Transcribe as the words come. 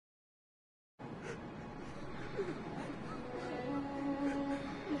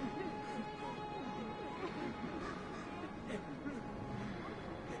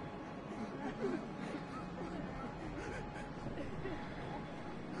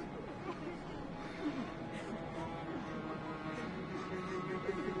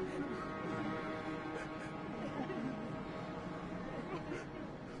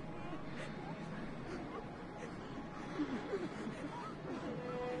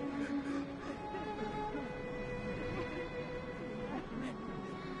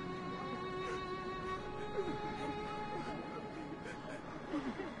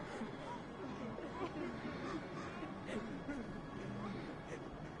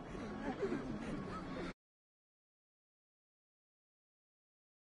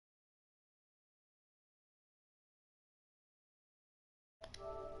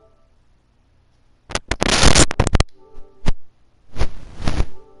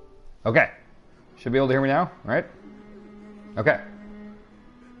Okay. Should be able to hear me now, right? Okay.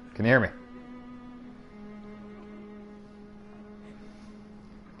 Can you hear me?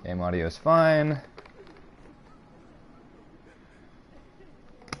 Game audio is fine.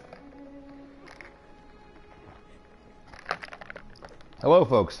 Hello,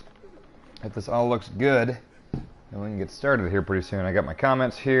 folks. If this all looks good, then we can get started here pretty soon. I got my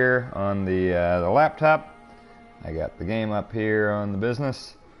comments here on the laptop. I got the game up here on the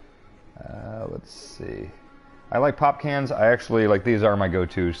business. Let's see. I like pop cans. I actually, like, these are my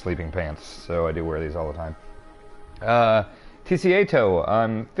go-to sleeping pants, so I do wear these all the time. TCA toe.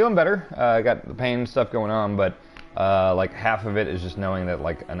 I'm feeling better. I got the pain stuff going on, but like half of it is just knowing that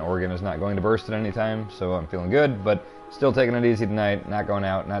like an organ is not going to burst at any time, so I'm feeling good, but still taking it easy tonight, not going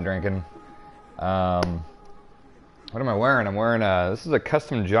out, not drinking. What am I wearing? I'm wearing this is a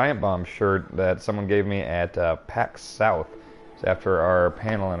custom Giant Bomb shirt that someone gave me at PAX South. It's after our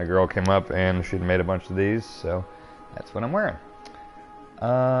panel, and a girl came up and she'd made a bunch of these, so that's what I'm wearing.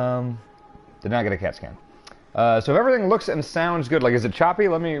 Did not get a CAT scan. So if everything looks and sounds good, like is it choppy?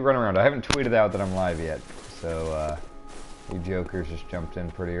 Let me run around. I haven't tweeted out that I'm live yet, so you jokers just jumped in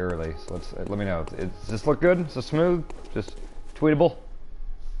pretty early. So let me know. Does this look good? Is this smooth? Just tweetable?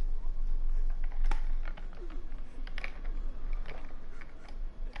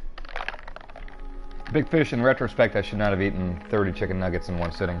 Big fish, in retrospect, I should not have eaten 30 chicken nuggets in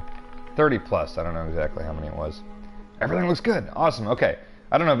one sitting. 30 plus, I don't know exactly how many it was. Everything looks good. Awesome, okay.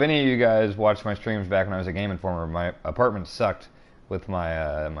 I don't know if any of you guys watched my streams back when I was a Game Informer. My apartment sucked with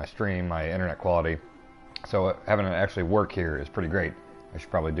my my stream, my internet quality. So having it actually work here is pretty great. I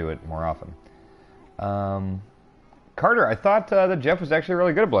should probably do it more often. Carter, I thought that Jeff was actually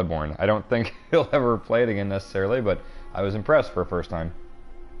really good at Bloodborne. I don't think he'll ever play it again necessarily, but I was impressed for a first time.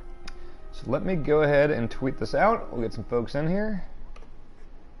 So let me go ahead and tweet this out. We'll get some folks in here.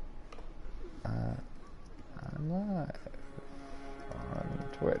 I'm live on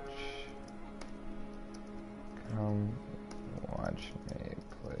Twitch. Come watch me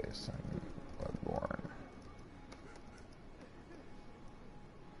play some Bloodborne.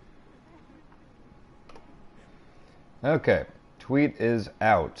 Okay, tweet is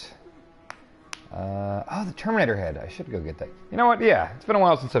out. Oh, the Terminator head. I should go get that. You know what? Yeah, it's been a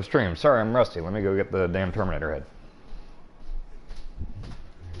while since I've streamed. Sorry, I'm rusty. Let me go get the damn Terminator head.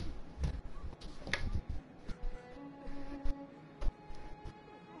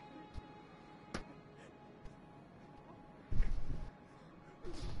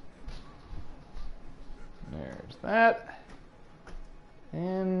 There's that.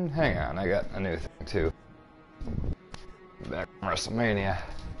 And hang on, I got a new thing too. Back from WrestleMania.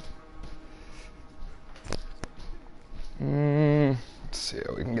 Let's see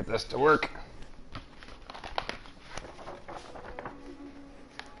how we can get this to work.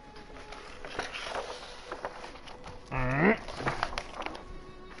 I'm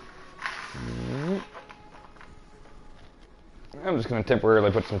just going to temporarily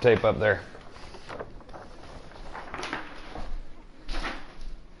put some tape up there.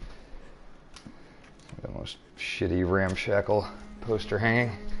 The most shitty ramshackle poster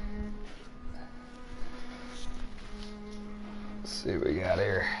hanging. See what we got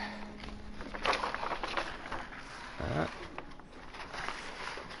here.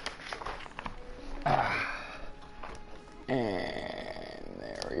 And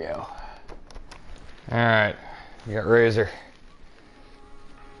there we go. Alright, we got Razor.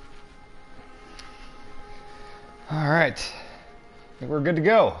 Alright, I think we're good to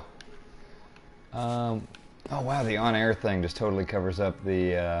go. Oh wow, the on-air thing just totally covers up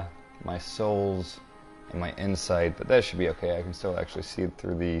the my souls and my insight, but that should be okay. I can still actually see it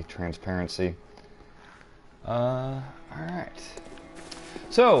through the transparency. Alright.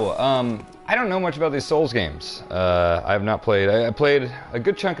 So, I don't know much about these Souls games. I have not played. I played a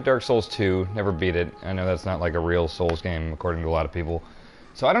good chunk of Dark Souls 2, never beat it. I know that's not like a real Souls game, according to a lot of people.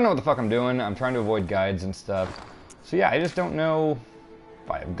 So I don't know what the fuck I'm doing. I'm trying to avoid guides and stuff. So yeah, I just don't know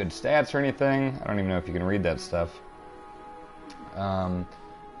if I have good stats or anything. I don't even know if you can read that stuff.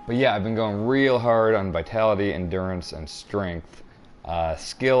 But yeah, I've been going real hard on vitality, endurance, and strength.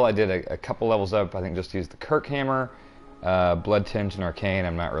 Skill, I did a couple levels up. I think just used the Kirk Hammer. Blood Tinge and Arcane,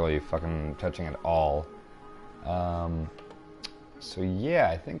 I'm not really fucking touching at all. So yeah,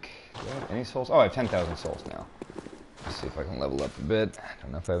 I think, do I have any souls? Oh, I have 10,000 souls now. Let's see if I can level up a bit. I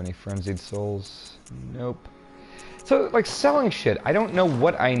don't know if I have any frenzied souls. Nope. So, like, selling shit, I don't know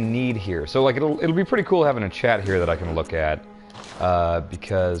what I need here. So, like, it'll be pretty cool having a chat here that I can look at.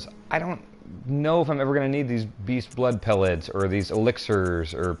 Because I don't know if I'm ever going to need these beast blood pellets or these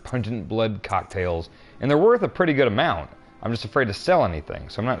elixirs or pungent blood cocktails. And they're worth a pretty good amount. I'm just afraid to sell anything,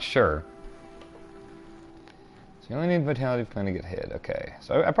 so I'm not sure. So you only need vitality plan to get hit. Okay,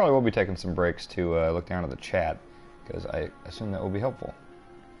 so I probably will be taking some breaks to look down at the chat, because I assume that will be helpful.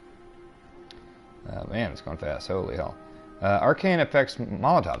 Man, it's going fast. Holy hell. Arcane affects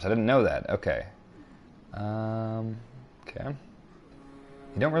Molotovs. I didn't know that. Okay. Okay.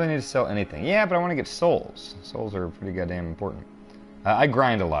 You don't really need to sell anything. Yeah, but I want to get souls. Souls are pretty goddamn important. I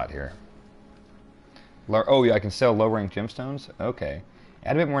grind a lot here. Oh, yeah, I can sell low-ranked gemstones? Okay.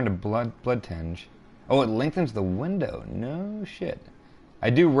 Add a bit more into blood tinge. Oh, it lengthens the window. No shit. I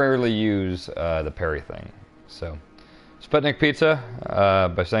do rarely use the parry thing. So, Sputnik Pizza,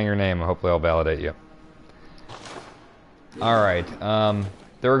 by saying your name, hopefully I'll validate you. Alright,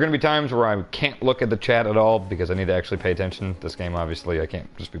 there are going to be times where I can't look at the chat at all because I need to actually pay attention. This game, obviously, I can't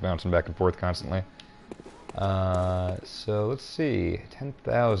just be bouncing back and forth constantly. So, let's see.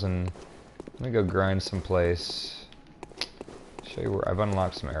 10,000. Let me go grind someplace. Show you where I've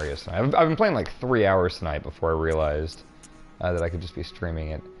unlocked some areas tonight. I've been playing like 3 hours tonight before I realized that I could just be streaming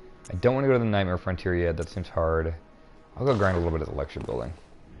it. I don't want to go to the Nightmare Frontier yet. That seems hard. I'll go grind a little bit at the lecture building.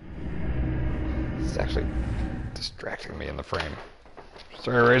 This is actually distracting me in the frame.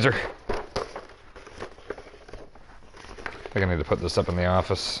 Sorry, Razor. I think I need to put this up in the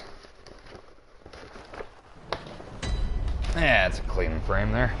office. Yeah, it's a clean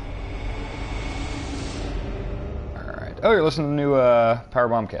frame there. Alright. Oh, you're listening to the new Power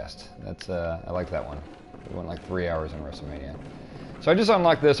Bombcast. That's, I like that one. It went like 3 hours in WrestleMania. So I just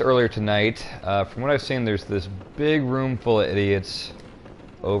unlocked this earlier tonight. From what I've seen, there's this big room full of idiots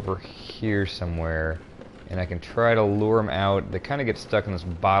over here somewhere. And I can try to lure them out. They kind of get stuck in this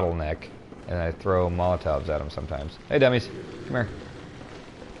bottleneck. And I throw Molotovs at them sometimes. Hey, dummies. Come here.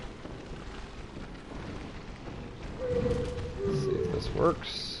 Let's see if this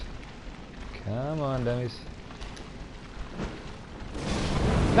works. Come on, dummies.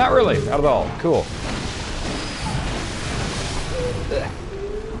 Not really. Not at all. Cool.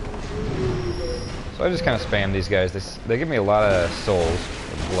 So I just kind of spam these guys. They give me a lot of souls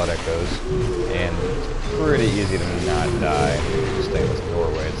with blood echoes, and it's pretty easy to not die. Just stay in this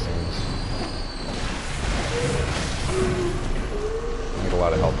doorway, it seems. I get a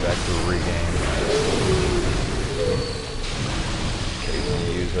lot of health back to regain.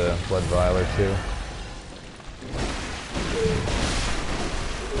 Occasionally use a blood vial or two.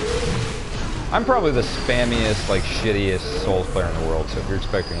 I'm probably the spammiest, like, shittiest Souls player in the world, so if you're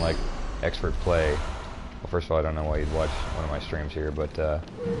expecting, like, expert play, well, first of all, I don't know why you'd watch one of my streams here, but,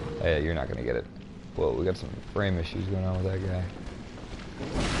 yeah, you're not gonna get it. Whoa, we got some frame issues going on with that guy.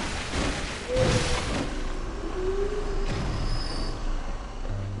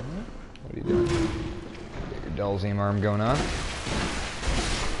 What are you doing? Get your dull Zim arm going on.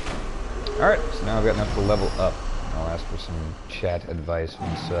 Alright, so now I've got enough to level up. I'll ask for some chat advice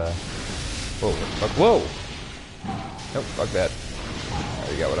once, whoa, fuck, whoa! Nope, fuck that. I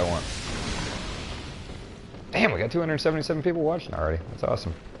already got what I want. Damn, we got 277 people watching already. That's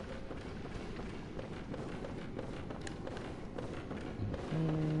awesome.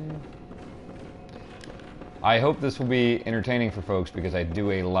 I hope this will be entertaining for folks because I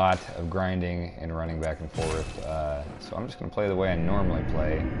do a lot of grinding and running back and forth. So I'm just going to play the way I normally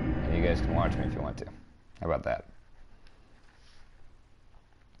play, and you guys can watch me if you want to. How about that?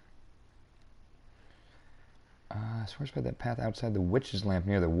 Swears by that path outside the witch's lamp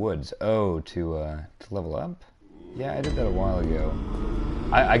near the woods. Oh, to level up? Yeah, I did that a while ago.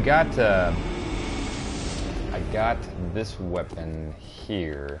 I got this weapon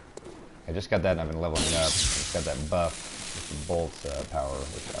here. I just got that and I've been leveling up. It's got that buff with the bolt power,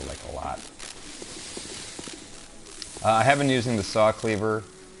 which I like a lot. I have been using the saw cleaver.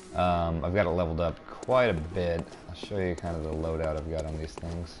 I've got it leveled up quite a bit. I'll show you kind of the loadout I've got on these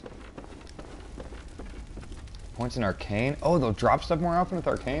things. Points in Arcane? Oh, they'll drop stuff more often with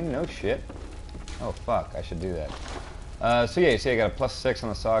Arcane? No shit. Oh, fuck. I should do that. So yeah, you see I got a +6 on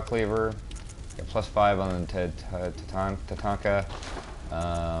the Saw Cleaver. Got +5 on the Tatanka.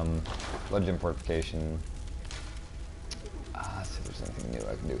 Blood Gem Fortification. Let's see if there's anything new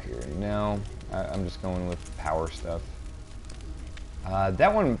I can do here. No. I'm just going with power stuff.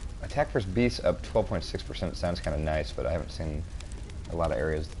 That one, attack versus beast up 12.6%. Sounds kind of nice, but I haven't seen a lot of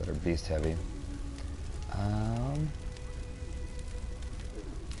areas that are beast heavy.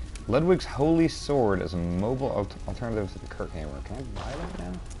 Ludwig's Holy Sword as a mobile alternative to the Kurt Hammer. Can I buy that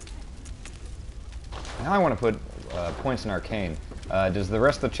now? Now I want to put points in Arcane. Does the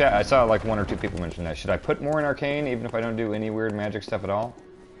rest of the chat... I saw like 1 or 2 people mention that. Should I put more in Arcane even if I don't do any weird magic stuff at all?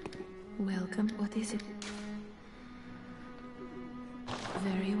 Welcome. What is it?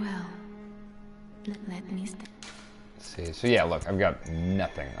 Very well. Let me step. see. So yeah, look, I've got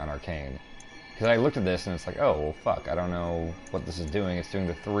nothing on Arcane. Because I looked at this and it's like, oh, well, fuck, I don't know what this is doing. It's doing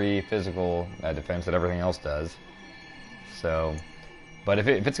the 3 physical defense that everything else does. So, but if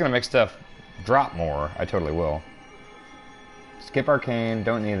it's going to make stuff drop more, I totally will. Skip Arcane,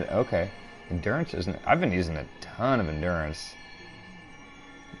 don't need it. Okay. Endurance isn't... I've been using a ton of Endurance.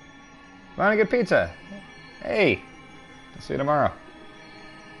 Want to get pizza? Hey! I'll see you tomorrow.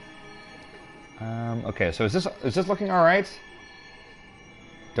 Okay, so is this looking alright?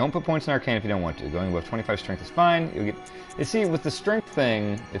 Don't put points in Arcane if you don't want to. Going above 25 strength is fine. You'll get... You see, with the strength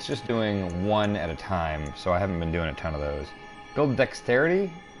thing, it's just doing 1 at a time, so I haven't been doing a ton of those. Build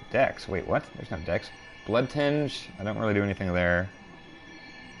dexterity? Dex. Wait, what? There's no dex. Blood tinge. I don't really do anything there.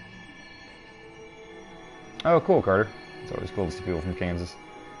 Oh, cool, Carter. It's always cool to see people from Kansas.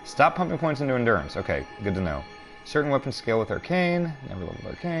 Stop pumping points into endurance. Okay, good to know. Certain weapons scale with Arcane. Never leveled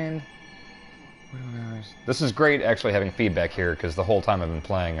Arcane. This is great, actually, having feedback here, because the whole time I've been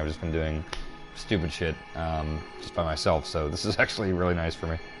playing, I've just been doing stupid shit just by myself, so this is actually really nice for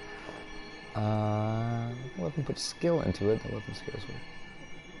me. Weapon put skill into it. The weapon skills will...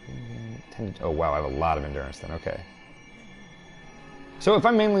 Oh, wow, I have a lot of endurance then. Okay. So if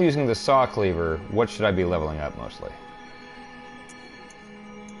I'm mainly using the saw cleaver, what should I be leveling up mostly?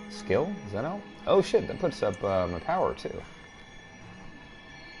 Skill? Is that all? Oh, shit, that puts up my power, too.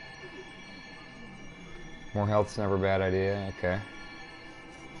 More health's never a bad idea. Okay.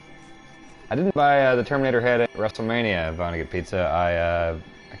 I didn't buy the Terminator head at WrestleMania, Vonnegut Pizza. I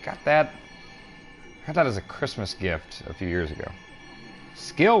got that... I got that as a Christmas gift a few years ago.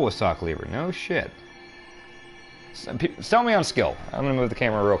 Skill with saw cleaver. No shit. Sell me on skill. I'm going to move the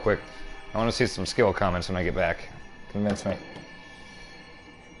camera real quick. I want to see some skill comments when I get back. Convince me.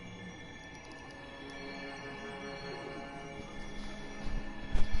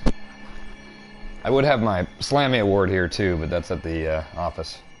 I would have my Slammy award here too, but that's at the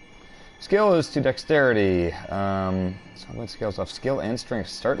office. Skill is to dexterity. So what skills off? Skill and strength.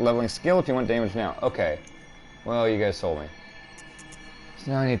 Start leveling skill if you want damage now. Okay. Well, you guys sold me. So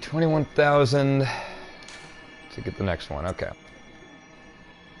now I need 21,000 to get the next one. Okay.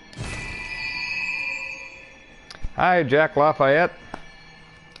 Hi, Jack Lafayette.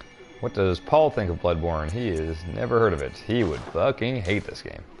 What does Paul think of Bloodborne? He has never heard of it. He would fucking hate this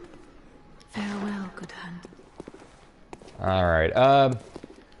game. Farewell, good hun. Alright,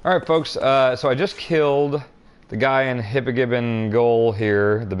 alright folks, so I just killed the guy in Hippogibbon Goal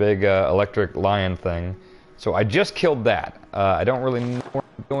here, the big electric lion thing. So I just killed that. I don't really know where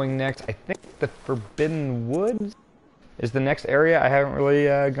I'm going next. I think the Forbidden Woods is the next area I haven't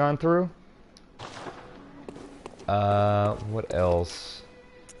really gone through. What else?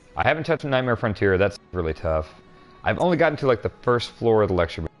 I haven't touched Nightmare Frontier, that's really tough. I've only gotten to like the first floor of the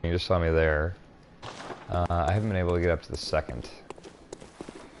lecture building. You just saw me there. I haven't been able to get up to the second.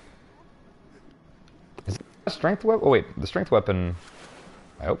 Is it a strength weapon? Oh wait, the strength weapon,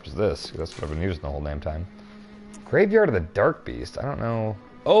 I hope it's this, 'cause that's what I've been using the whole damn time. Graveyard of the Dark Beast, I don't know.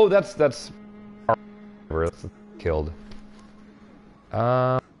 Oh, that's killed.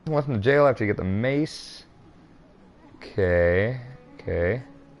 Left in the jail after you get the mace. Okay. The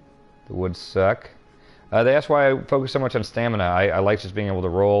woods suck. They asked why I focus so much on stamina. I like just being able to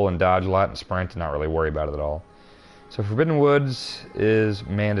roll and dodge a lot and sprint and not really worry about it at all. So Forbidden Woods is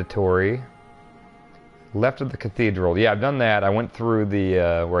mandatory. Left of the cathedral. Yeah, I've done that. I went through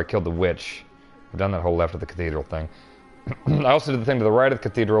the where I killed the witch. I've done that whole left of the cathedral thing. I also did the thing to the right of the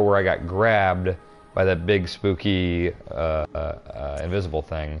cathedral where I got grabbed by that big spooky invisible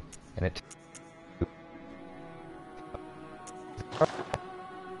thing, and it.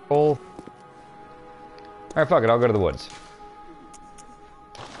 Alright, fuck it, I'll go to the woods.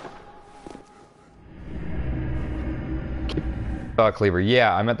 Cleaver,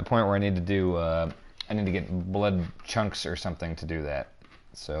 yeah, I'm at the point where I need to do, I need to get blood chunks or something to do that.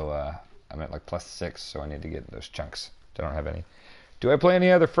 So, I'm at like +6, so I need to get those chunks. I don't have any. Do I play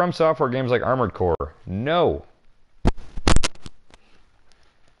any other From Software games like Armored Core? No!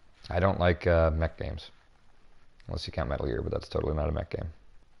 I don't like mech games. Unless you count Metal Gear, but that's totally not a mech game.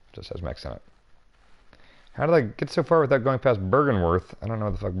 It just has mechs in it. How did I get so far without going past Bergenworth? I don't know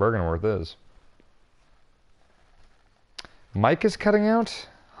what the fuck Bergenworth is. Mic is cutting out?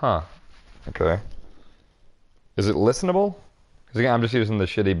 Huh. Okay. Is it listenable? Because again, I'm just using the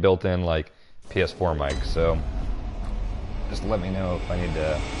shitty built-in, like, PS4 mic, so... Just let me know if I need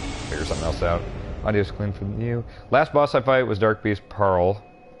to figure something else out. Audio's clean from you. Last boss I fight was Dark Beast Pearl.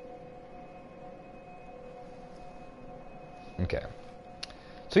 Okay.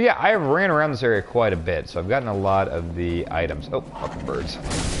 So yeah, I have ran around this area quite a bit, so I've gotten a lot of the items. Oh, fucking birds.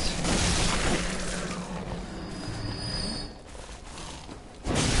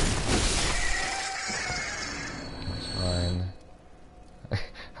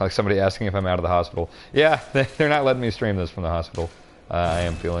 Like somebody asking if I'm out of the hospital. Yeah, they're not letting me stream this from the hospital. I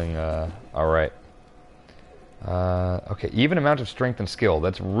am feeling alright. Okay, even amount of strength and skill.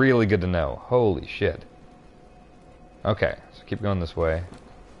 That's really good to know. Holy shit. Okay, so keep going this way.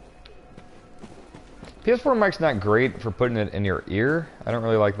 PS4 mic's not great for putting it in your ear. I don't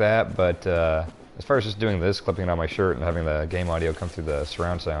really like that, but as far as just doing this, clipping it on my shirt and having the game audio come through the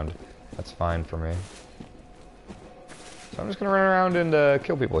surround sound, that's fine for me. So I'm just gonna run around and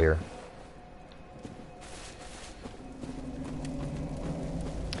kill people here.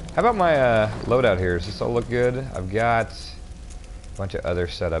 How about my loadout here? Does this all look good? I've got a bunch of other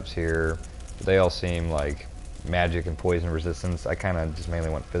setups here. They all seem like magic and poison resistance. I kind of just mainly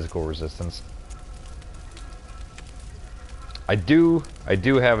want physical resistance. I do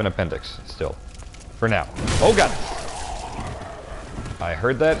have an appendix still, for now. Oh god! I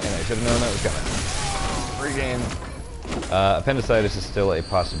heard that and I should have known that was coming. Free game. Appendicitis is still a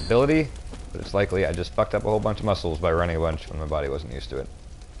possibility, but it's likely I just fucked up a whole bunch of muscles by running a bunch when my body wasn't used to it.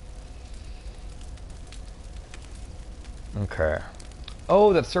 Okay.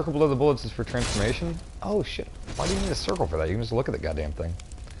 Oh, that circle below the bullets is for transformation? Oh shit. Why do you need a circle for that? You can just look at the goddamn thing.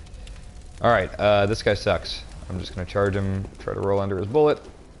 Alright, this guy sucks. I'm just gonna charge him, try to roll under his bullet.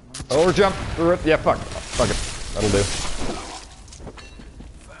 Oh, or jump! Yeah, fuck. Fuck it. That'll do.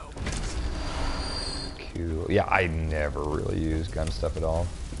 Cool. Yeah, I never really use gun stuff at all.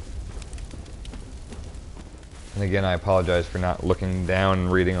 And again, I apologize for not looking down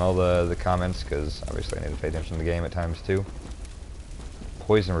and reading all the comments, because obviously I need to pay attention to the game at times too.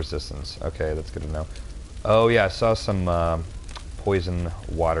 Poison resistance. Okay, that's good to know. Oh yeah, I saw some poison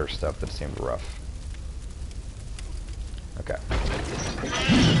water stuff that seemed rough. Okay.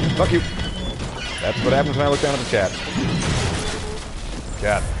 Fuck you. That's what happens when I look down at the chat.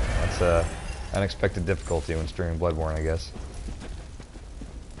 God, that's unexpected difficulty when streaming Bloodborne, I guess.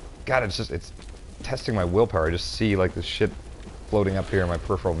 God, it's testing my willpower. I just see like this shit floating up here in my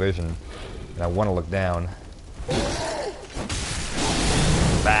peripheral vision, and I want to look down.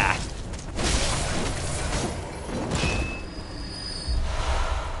 Bah.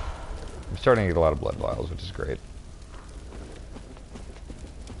 I'm starting to get a lot of blood vials, which is great.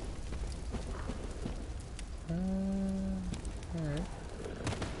 Alright.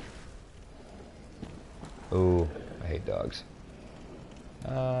 Oh, I hate dogs.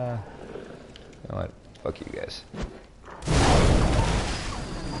 You know what? Fuck you guys.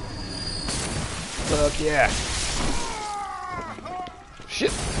 Fuck yeah.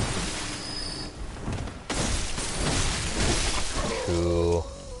 Shit. Cool.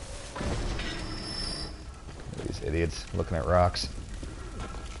 These idiots looking at rocks.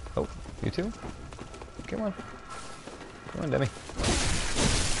 Oh, you too? Come on. Come on, Demi.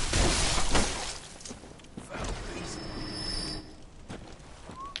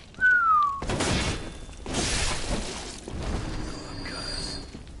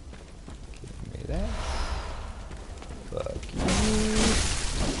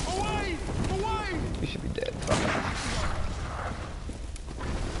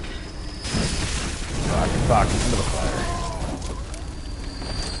 Fuck, into the fire.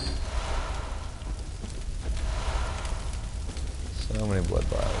 So many blood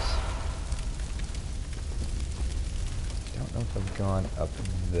vials. Don't know if I've gone up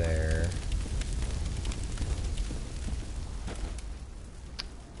there.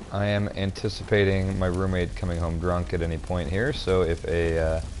 I am anticipating my roommate coming home drunk at any point here, so if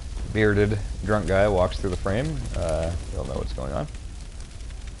a bearded drunk guy walks through the frame, you'll know what's going on.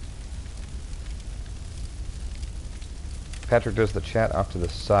 Patrick does the chat off to the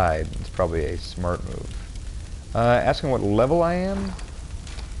side. It's probably a smart move. Asking what level I am?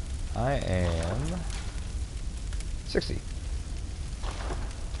 I am 60.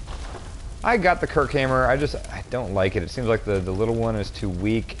 I got the Kirk hammer. I don't like it. It seems like the little one is too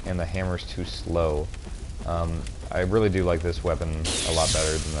weak and the hammer's too slow. I really do like this weapon a lot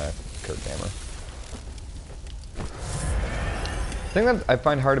better than the Kirk hammer. The thing that I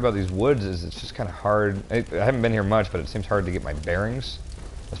find hard about these woods is it's just kind of hard. I haven't been here much, but it seems hard to get my bearings.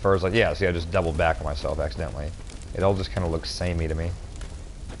 As far as like, yeah, see, I just doubled back on myself accidentally. It all just kind of looks samey to me.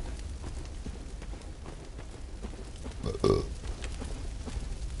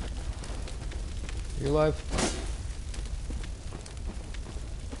 You alive?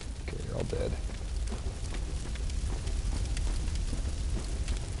 Okay, you're all dead.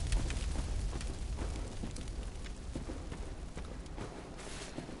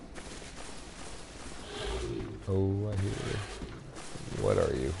 Oh, I hear you. What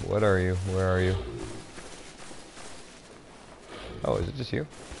are you? What are you? Where are you? Oh, is it just you?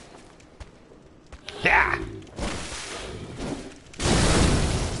 Yeah!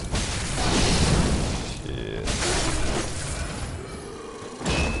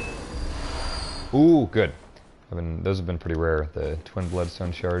 Ooh, good. Those have been pretty rare, the twin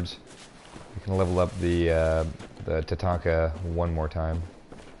bloodstone shards. We can level up the Tatanka one more time.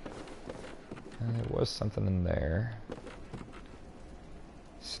 There was something in there.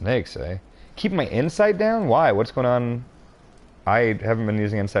 Snakes, eh? Keep my insight down? Why? What's going on? I haven't been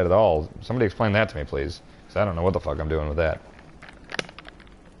using insight at all. Somebody explain that to me, please. Because I don't know what the fuck I'm doing with that.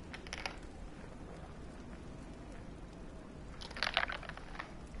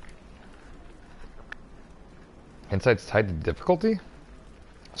 Insight's tied to difficulty?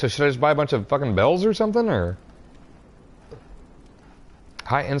 So should I just buy a bunch of fucking bells or something, or?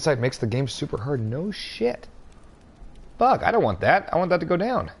 High insight makes the game super hard. No shit. Fuck, I don't want that. I want that to go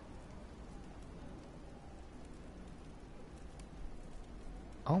down.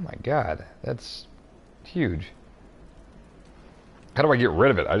 Oh my god, that's huge. How do I get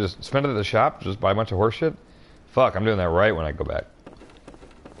rid of it? I just spend it at the shop, just buy a bunch of horse shit? Fuck, I'm doing that right when I go back.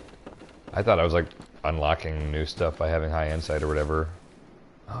 I thought I was like unlocking new stuff by having high insight or whatever.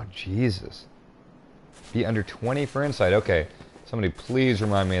 Oh, Jesus. Be under 20 for insight. Okay. Somebody please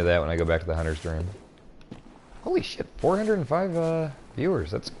remind me of that when I go back to the Hunter's Dream. Holy shit, 405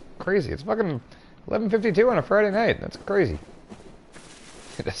 viewers. That's crazy. It's fucking 11:52 on a Friday night. That's crazy.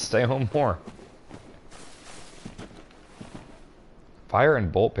 Gotta stay home more. Fire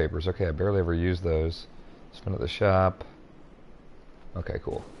and bolt papers. Okay, I barely ever use those. Spend at the shop. Okay,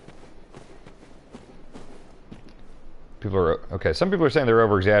 cool. People are... Okay, some people are saying they're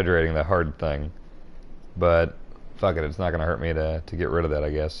over-exaggerating the hard thing. But, fuck it, it's not gonna hurt me to get rid of that, I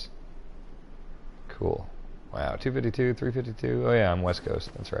guess. Cool. Wow, 252, 352. Oh yeah, I'm West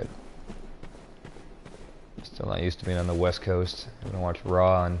Coast, that's right. Still not used to being on the West Coast. I'm gonna watch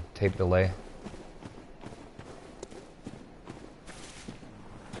Raw on tape delay.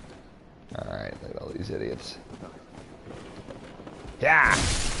 Alright, look at all these idiots. Yeah!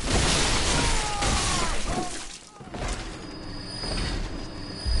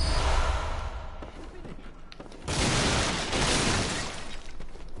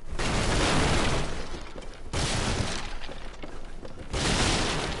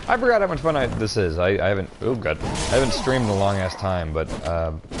 I forgot how much fun this is. I haven't... Oh, God. I haven't streamed in a long-ass time, but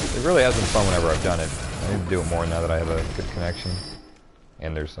it really has been fun whenever I've done it. I need to do it more now that I have a good connection.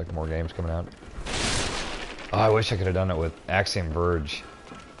 And there's, like, more games coming out. Oh, I wish I could have done it with Axiom Verge.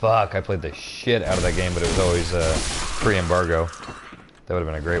 Fuck, I played the shit out of that game, but it was always pre-embargo. That would have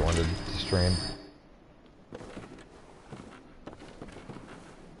been a great one to stream.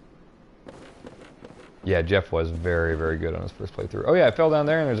 Yeah, Jeff was very, very good on his first playthrough. Oh yeah, I fell down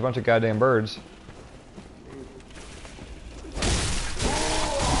there and there's a bunch of goddamn birds.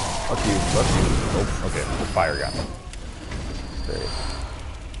 Fuck you, fuck you. Oh, okay, the fire got me. Great.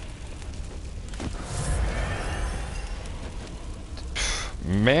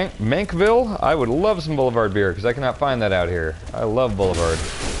 Mankville? I would love some Boulevard beer, because I cannot find that out here. I love Boulevard.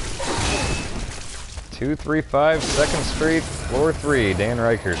 235 2nd Street, floor 3, Dan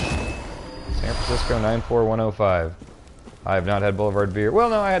Ryckert. San Francisco 94105. I have not had Boulevard beer. Well,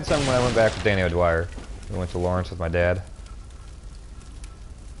 no, I had some when I went back with Danny O'Dwyer. We went to Lawrence with my dad.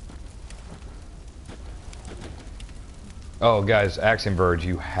 Oh, guys, Axiom Verge,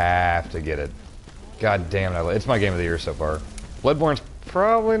 you have to get it. God damn it, it's my game of the year so far. Bloodborne's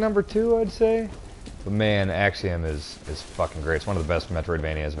probably number 2, I'd say. But man, Axiom is fucking great. It's one of the best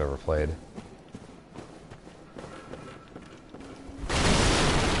Metroidvanias I've ever played.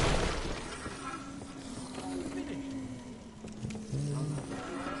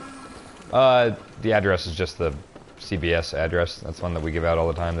 The address is just the CBS address. That's one that we give out all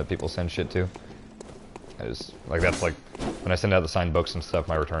the time that people send shit to. That's like, when I send out the signed books and stuff,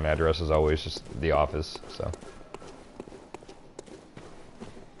 my return address is always just the office, so.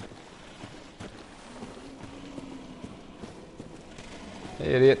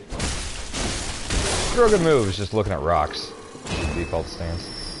 Hey, idiot. Real good move is just looking at rocks. Default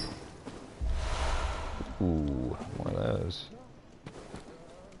stance. Ooh, more of those.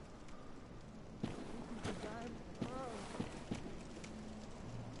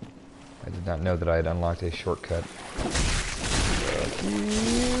 I did not know that I had unlocked a shortcut. Fuck you.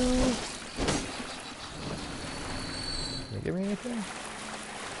 Can you give me anything?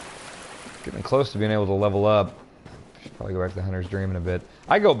 Getting close to being able to level up. Should probably go back to the Hunter's Dream in a bit.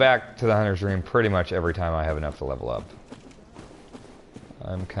 I go back to the Hunter's Dream pretty much every time I have enough to level up.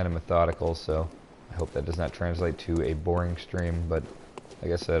 I'm kind of methodical, so I hope that does not translate to a boring stream, but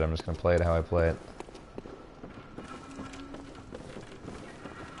like I said, I'm just going to play it how I play it.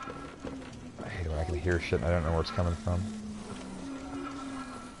 I hate when I can hear shit and I don't know where it's coming from.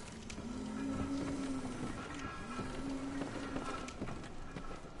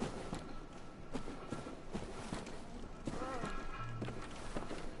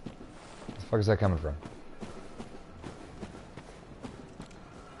 fuck is that coming from?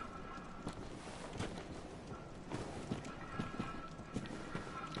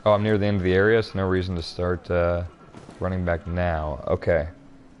 Oh, I'm near the end of the area, so no reason to start running back now. Okay.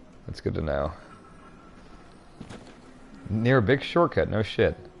 That's good to know. Near a big shortcut, no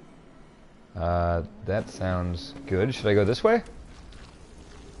shit. That sounds good. Should I go this way?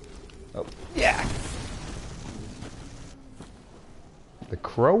 Oh, yeah! The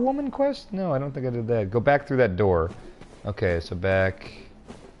Crow Woman quest? No, I don't think I did that. Go back through that door. Okay, so back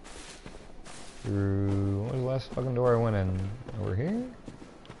through... What was the last fucking door I went in? Over here?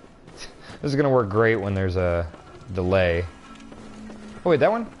 This is gonna work great when there's a delay. Oh wait,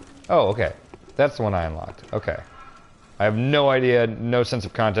 that one? Oh, okay. That's the one I unlocked. Okay. I have no idea, no sense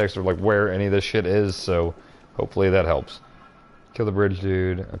of context of like where any of this shit is, so hopefully that helps. Kill the bridge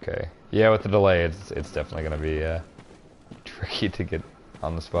dude. Okay. Yeah, with the delay, it's definitely gonna be tricky to get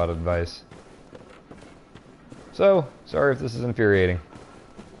on the spot advice. So, sorry if this is infuriating.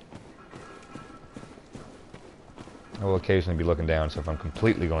 I will occasionally be looking down, so if I'm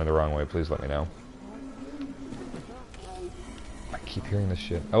completely going the wrong way, please let me know. I keep hearing this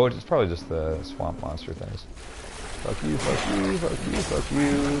shit. Oh, it's probably just the swamp monster things. Fuck you, fuck you, fuck you, fuck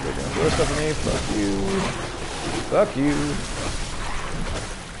you. They're gonna throw stuff at me. Fuck you. Fuck you.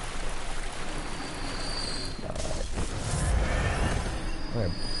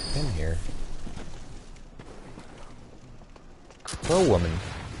 Alright. I've been here. Crow Woman.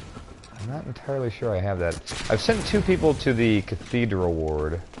 I'm not entirely sure I have that. I've sent 2 people to the Cathedral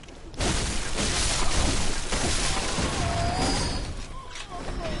Ward.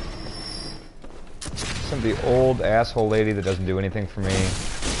 Sent the old asshole lady that doesn't do anything for me,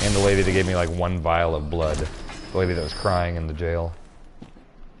 and the lady that gave me like 1 vial of blood. The lady that was crying in the jail.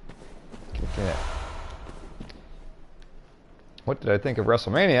 Yeah. What did I think of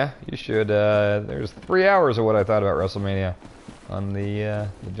WrestleMania? You should, there's 3 hours of what I thought about WrestleMania on the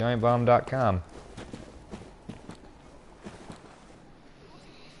giantbomb.com.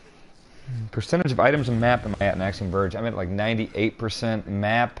 Percentage of items in map am I at in Axiom Verge? I'm at like 98%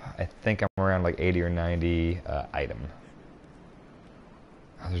 map. I think I'm around like 80 or 90 item.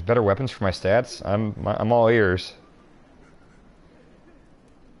 Oh, there's better weapons for my stats? I'm all ears.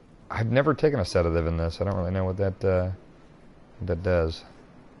 I've never taken a sedative in this. I don't really know what that does.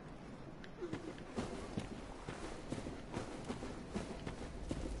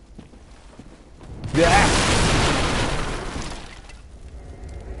 Yeah!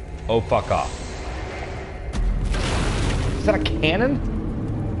 Oh, fuck off. Is that a cannon?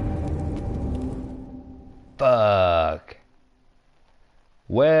 Fuck.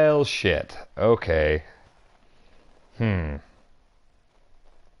 Well, shit. Okay. What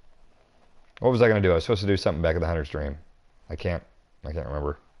was I gonna do? I was supposed to do something back at the Hunter's Dream. I can't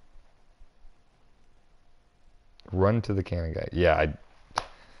remember. Run to the cannon guy. Yeah,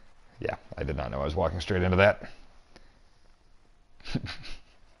 I did not know I was walking straight into that.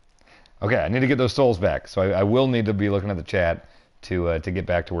 Okay, I need to get those souls back, so I will need to be looking at the chat to get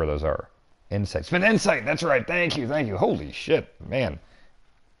back to where those are. Insight. Spend insight! That's right, thank you. Holy shit, man.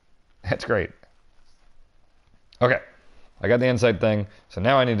 That's great. Okay, I got the insight thing, so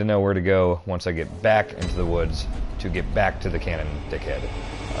now I need to know where to go once I get back into the woods to get back to the cannon dickhead.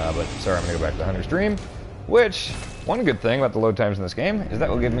 But sorry, I'm going to go back to Hunter's Dream, which, one good thing about the load times in this game is that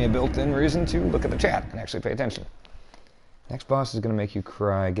will give me a built-in reason to look at the chat and actually pay attention. Next boss is going to make you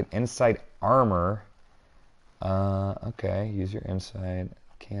cry. Get insight armor. Okay, use your insight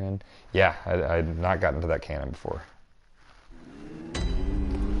cannon. Yeah, I'd not gotten to that cannon before.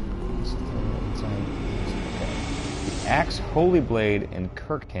 The Axe, Holy Blade, and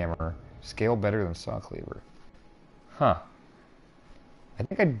Kirkhammer scale better than Saw Cleaver. Huh. I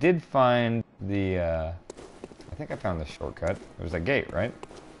think I did find the, I think I found the shortcut. It was that gate, right?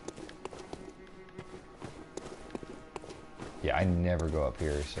 Yeah, I never go up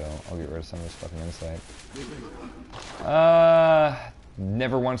here, so I'll get rid of some of this fucking insight.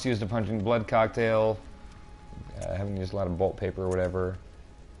 Never once used a punching blood cocktail. I haven't used a lot of bolt paper or whatever.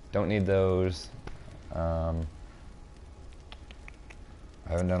 Don't need those. I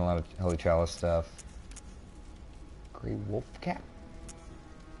haven't done a lot of Holy Chalice stuff. Grey Wolf Cap.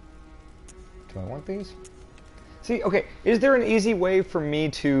 Do I want these? See, okay, is there an easy way for me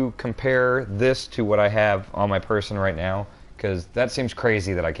to compare this to what I have on my person right now? Because that seems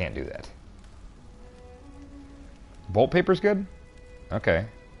crazy that I can't do that. Bolt paper's good? Okay,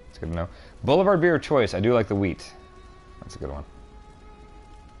 that's good to know. Boulevard Beer of Choice, I do like the wheat. That's a good one.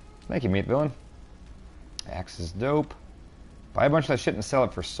 Thank you, Meat Villain. Axe is dope. Buy a bunch of that shit and sell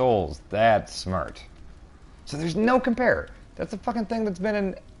it for souls. That's smart. So there's no compare. That's a fucking thing that's been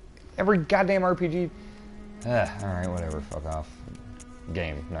in Every goddamn RPG. Alright, whatever. Fuck off.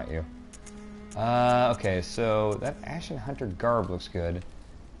 Game, not you. Okay, so that Ashen Hunter garb looks good.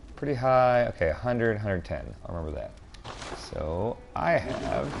 Pretty high. Okay, 100, 110. I'll remember that. So, I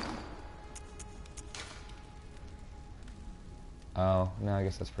have... Oh, no, I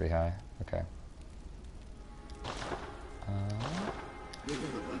guess that's pretty high. Okay.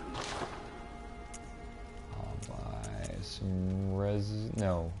 I'll buy some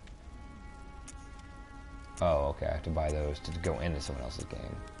no. Oh, okay, I have to buy those to go into someone else's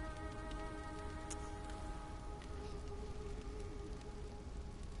game.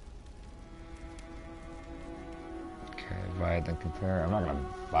 Okay, buy it then compare. I'm not gonna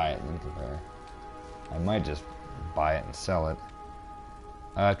buy it and then compare. I might just buy it and sell it.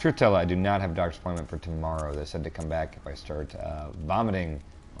 Truth teller, I do not have a doctor's appointment for tomorrow. They said to come back if I start vomiting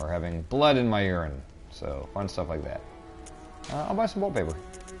or having blood in my urine. So, fun stuff like that. I'll buy some wallpaper.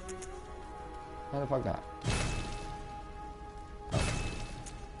 Why the fuck not?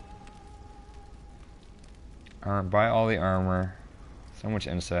 Buy all the armor. So much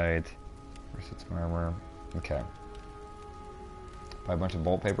insight. Versus armor. Okay. Buy a bunch of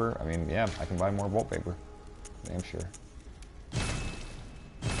bolt paper. I mean, yeah, I can buy more bolt paper. Damn sure.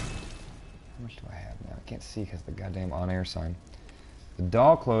 How much do I have now? I can't see because the goddamn on-air sign. The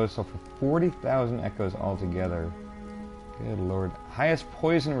doll clothes sell for 40,000 echoes altogether. Good lord. Highest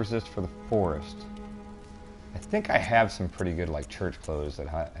poison resist for the forest. I think I have some pretty good like church clothes that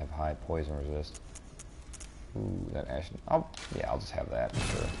have high poison resist. Ooh, that ashen. I'll just have that,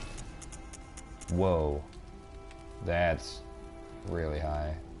 sure. Whoa. That's really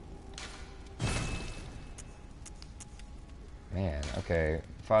high. Man, okay.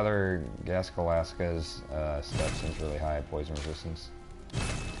 Father Gaskalaska's stuff seems really high, poison resistance.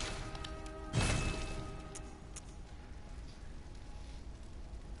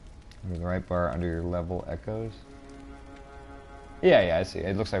 Under the right bar, under your level echoes. Yeah, I see.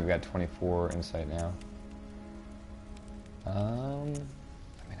 It looks like we've got 24 insight now. I mean,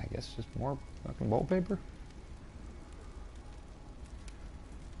 I guess just more fucking wallpaper.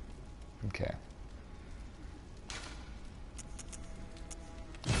 Okay.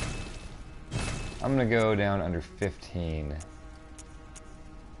 I'm gonna go down under 15.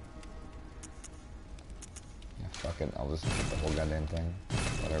 Yeah, fuck it. I'll just get the whole goddamn thing.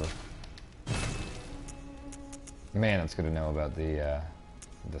 Whatever. Man, it's good to know about the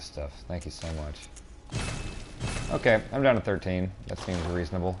this stuff. Thank you so much. Okay, I'm down to 13. That seems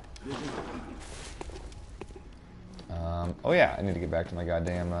reasonable. Oh yeah, I need to get back to my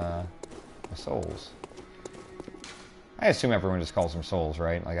goddamn my souls. I assume everyone just calls them souls,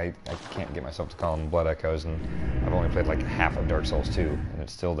 right? Like, I can't get myself to call them blood echoes, and I've only played like half of Dark Souls 2, and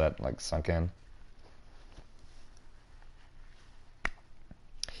it's still that like sunk in.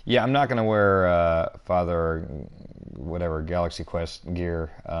 Yeah, I'm not gonna wear Father whatever Galaxy Quest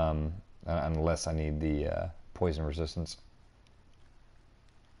gear unless I need the poison resistance.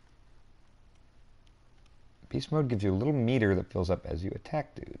 Beast mode gives you a little meter that fills up as you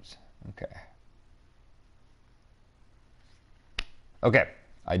attack dudes. Okay. Okay,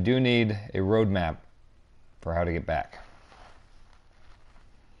 I do need a roadmap for how to get back.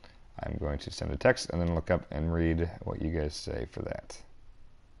 I'm going to send a text and then look up and read what you guys say for that.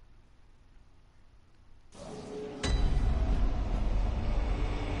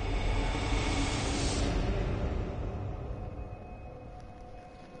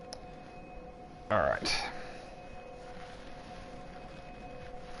 All right.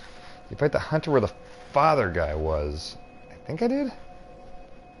 You fight the hunter where the father guy was. I think I did.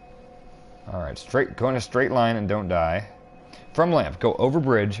 All right, go in a straight line and don't die. From lamp, go over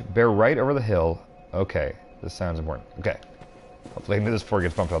bridge, bear right over the hill. Okay, this sounds important. Okay, hopefully I can do this before it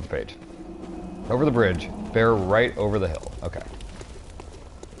gets bumped off the page. Over the bridge, bear right over the hill. Okay.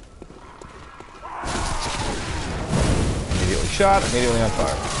 Immediately shot, immediately on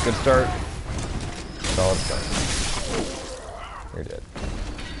fire. Good start. Solid start. You're dead.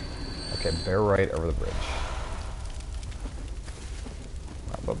 Okay, bear right over the bridge.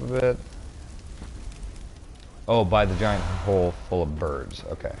 Up a bit. Oh, by the giant hole full of birds.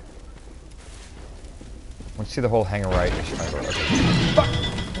 Okay. Once you see the hole hang right, you should find it. Okay. Fuck!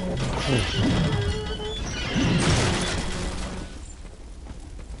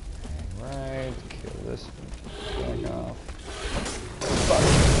 Hang right. Kill this. Back off. Fuck.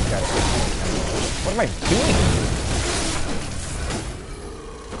 Got it. What am I doing?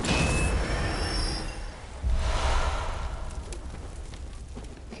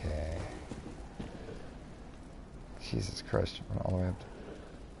 Jesus Christ, went all the way up.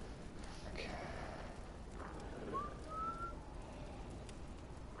 Okay.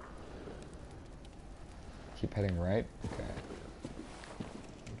 Keep heading right? Okay.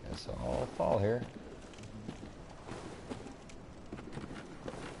 I guess I'll fall here.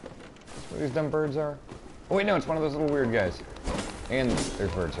 That's what these dumb birds are. Oh wait, no, it's one of those little weird guys. And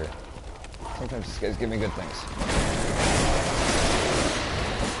there's birds here. Sometimes these guys give me good things.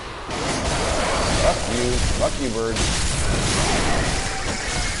 Fuck you, birds.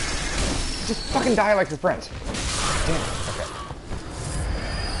 Just fucking die like your friends. Damn it. Okay.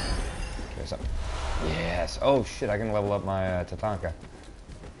 Okay, so. Yes. Oh shit, I can level up my Tatanka.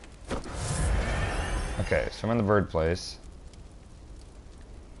 Okay, so I'm in the bird place.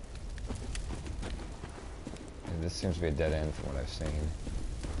 And this seems to be a dead end from what I've seen.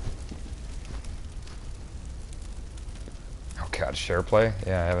 Oh god, share play?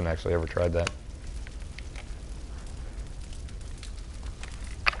 Yeah, I haven't actually ever tried that.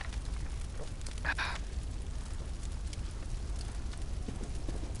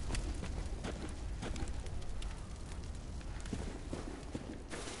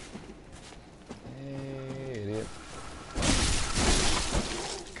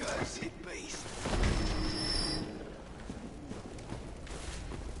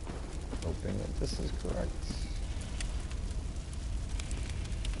 This is correct.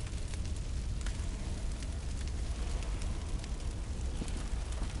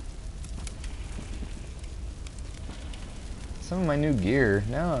 Some of my new gear,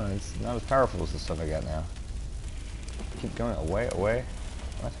 no, it's not as powerful as the stuff I got now. Keep going away. What?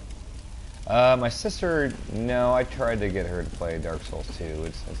 My sister, no, I tried to get her to play Dark Souls 2.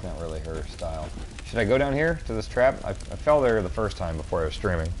 It's not really her style. Should I go down here to this trap? I fell there the first time before I was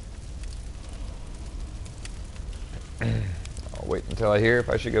streaming. I'll wait until I hear if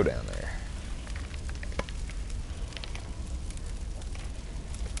I should go down there.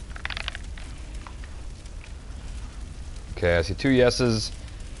 Okay, I see 2 yeses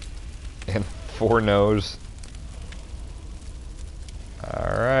and 4 no's.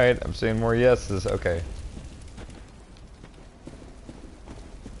 Alright, I'm seeing more yeses. Okay.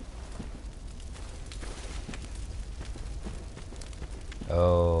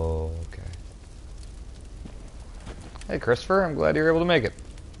 Oh, okay. Hey, Christopher, I'm glad you were able to make it.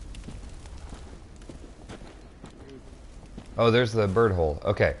 Oh, there's the bird hole.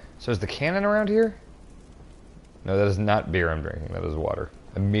 Okay, so is the cannon around here? No, that is not beer I'm drinking. That is water.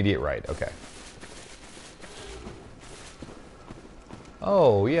 Immediate right. Okay.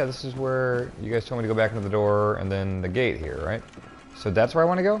 Oh, yeah, this is where you guys told me to go back into the door and then the gate here, right? So that's where I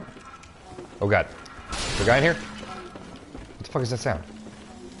want to go? Oh, God. Is there a guy in here? What the fuck is that sound?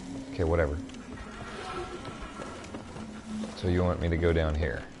 Okay, whatever. So you want me to go down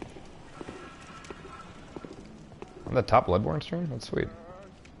here? On the top Bloodborne stream? That's sweet.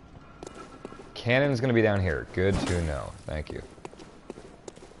 Cannon's gonna be down here. Good to know. Thank you.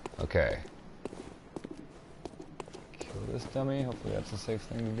 Okay. Kill this dummy. Hopefully that's a safe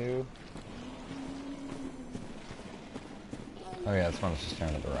thing to do. Oh yeah, this one's just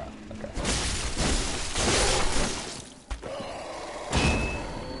down at the rock. Okay.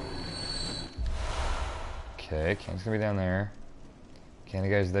 Okay, Cannon's gonna be down there.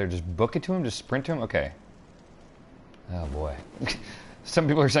 Cannon guy's there. Just book it to him? Just sprint to him? Okay. Oh boy. Some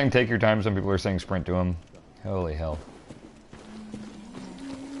people are saying take your time, some people are saying sprint to him. Holy hell.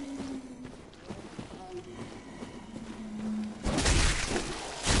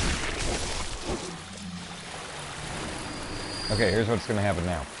 Okay, here's what's going to happen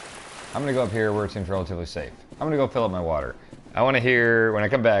now. I'm going to go up here where it seems relatively safe. I'm going to go fill up my water. I want to hear, when I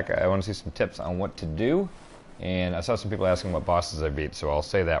come back, I want to see some tips on what to do. And I saw some people asking what bosses I beat, so I'll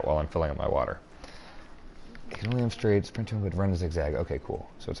say that while I'm filling up my water. You can only aim straight, sprint to him, but run zigzag. Okay, cool.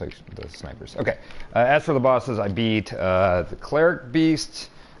 So it's like the snipers. Okay. As for the bosses, I beat the Cleric Beast,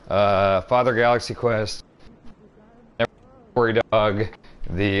 Father Galaxy Quest, Quarry Dog,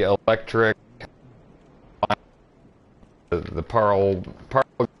 the Electric, the Parl,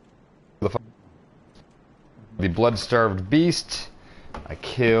 the Blood-Starved Beast. I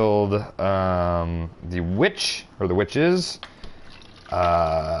killed the Witch, or the Witches.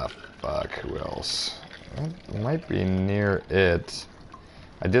 Fuck, who else? It might be near it.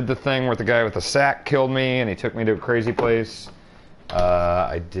 I did the thing where the guy with the sack killed me and he took me to a crazy place.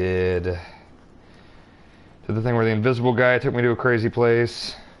 I did the thing where the invisible guy took me to a crazy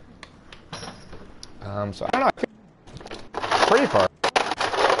place. So I don't know. I feel pretty far.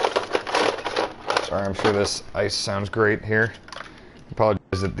 Sorry, I'm sure this ice sounds great here.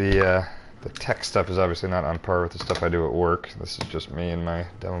 Apologize that the tech stuff is obviously not on par with the stuff I do at work. This is just me in my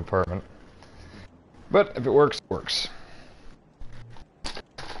dumb apartment. But if it works, it works.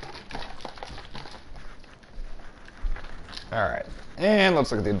 Alright, and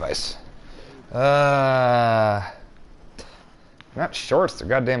let's look at the advice. Not shorts, they're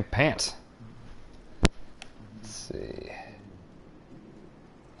goddamn pants. Let's see.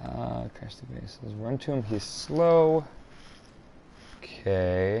 Crash the bases. Run to him, he's slow.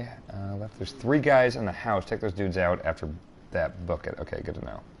 Okay. Left, there's 3 guys in the house. Take those dudes out after that, book it. Okay, good to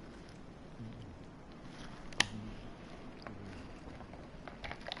know.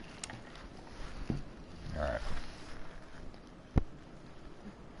 Alright.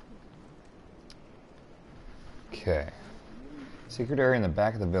 Okay. Secret area in the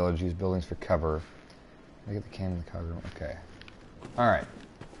back of the village. Use buildings for cover. I get the cannon in the cargo room. Okay. Alright.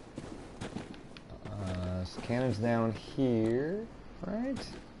 So cannon's down here, right? Is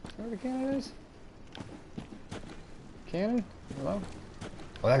that where the cannon is? Cannon? Hello?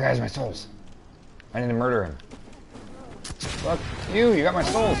 Oh, that guy has my souls. I need to murder him. Fuck you, you got my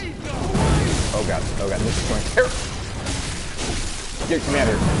souls. Oh god, this is going terrible. Get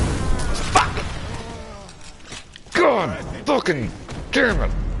commander. Fuck! God fucking damn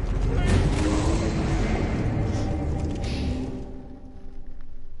it!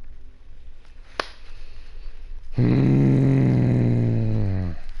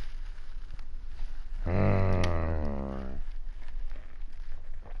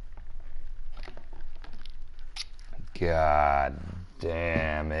 God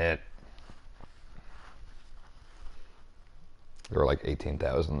damn it. There were like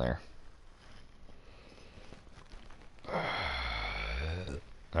 18,000 there.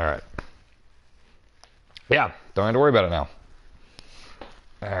 Alright. Yeah, don't have to worry about it now.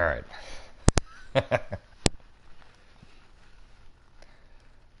 Alright.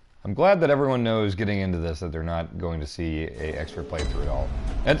 I'm glad that everyone knows getting into this that they're not going to see a expert playthrough at all.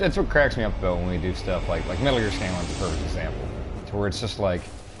 That's what cracks me up though when we do stuff like Metal Gear Scanlan's a perfect example. To where it's just like,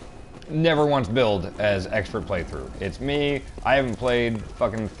 never once billed as expert playthrough. It's me, I haven't played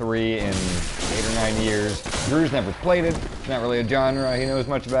fucking 3 in 8 or 9 years. Drew's never played it, it's not really a genre he knows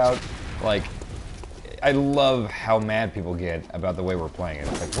much about. Like, I love how mad people get about the way we're playing it.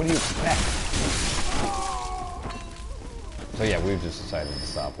 It's like, what do you expect? So yeah, we've just decided to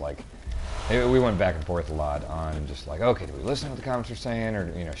stop, like, we went back and forth a lot on just like, okay, do we listen to what the comments are saying,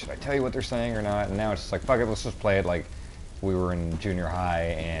 or, you know, should I tell you what they're saying or not? And now it's just like, fuck it, let's just play it like we were in junior high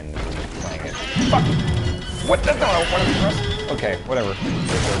and we were just playing it. Fuck! What the hell? What did I press? Okay, whatever.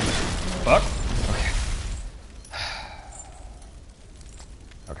 Fuck? Okay.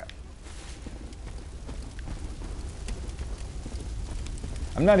 Okay.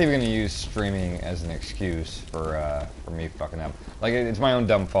 I'm not even going to use streaming as an excuse for me fucking up. Like, it's my own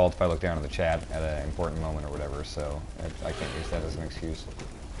dumb fault if I look down at the chat at an important moment or whatever, so I can't use that as an excuse.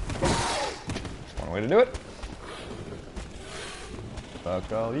 Just one way to do it.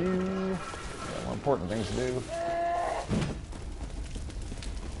 Fuck all you. Got more important things to do.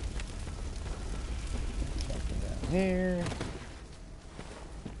 Something down here.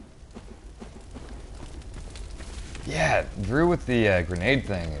 Yeah, Drew with the grenade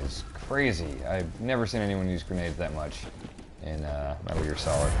thing is crazy. I've never seen anyone use grenades that much in Metal Gear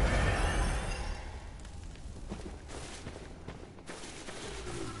Solid.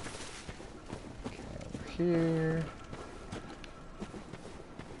 Okay, over here.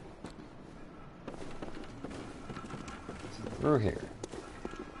 Through here.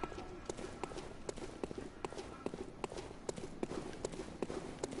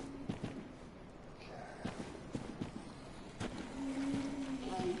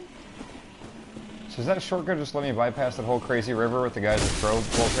 So does that shortcut just let me bypass that whole crazy river with the guys that throw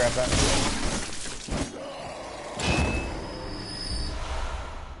bullcrap at me?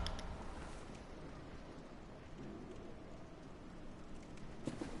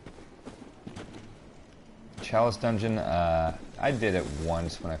 Chalice dungeon, I did it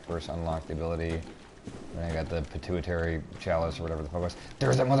once when I first unlocked the ability. When I got the pituitary chalice or whatever the fuck was.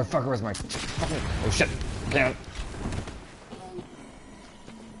 There's that motherfucker with my fucking... Oh shit! Can't.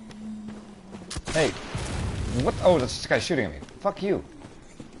 Hey! What? Oh, that's this guy shooting at me. Fuck you.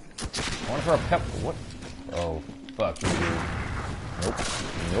 I want to throw a pep... What? Oh, fuck you, dude. Nope.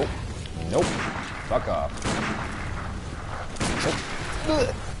 Nope. Nope. Fuck off.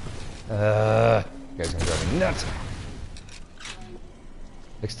 Nope. You guys are gonna drive me nuts.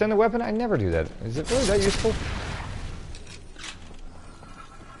 Extend the weapon? I never do that. Is it really that useful?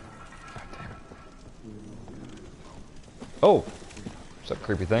 God damn it. Oh! What's up,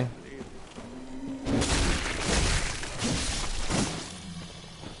 creepy thing?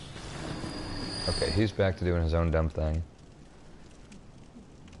 Okay, he's back to doing his own dumb thing.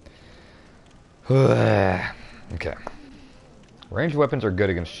 Okay. Ranged weapons are good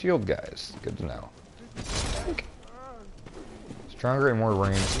against shield guys. Good to know. Stronger and more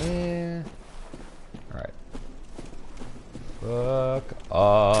range. Yeah. Fuck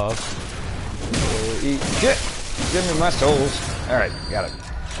off. Go eat shit. Give me my souls. Alright, got it.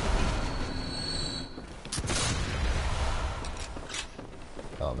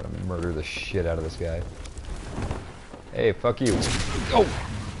 Oh, I'm gonna murder the shit out of this guy. Hey, fuck you. Oh!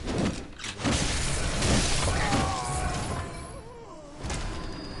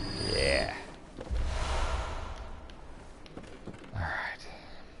 Yeah. Alright.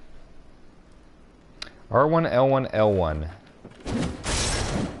 R1, L1, L1.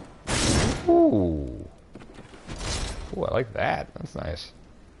 Ooh. Ooh, I like that. That's nice.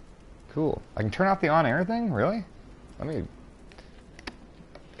 Cool. I can turn off the on-air thing? Really? Let me...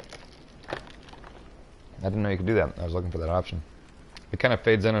 I didn't know you could do that. I was looking for that option. It kind of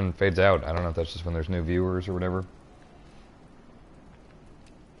fades in and fades out. I don't know if that's just when there's new viewers or whatever.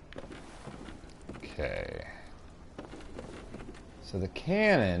 Okay. So the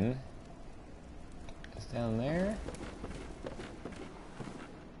cannon is down there.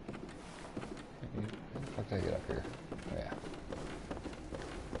 How the fuck did I get up here? Oh, yeah.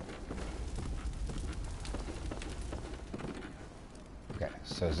 Okay,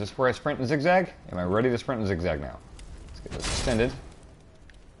 so is this where I sprint and zigzag? Am I ready to sprint and zigzag now? Let's get this extended.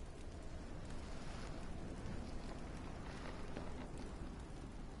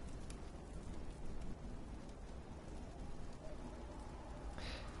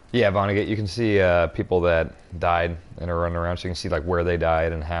 Yeah, Vonnegut, you can see people that died and are running around, so you can see like where they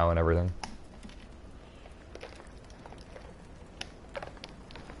died and how and everything.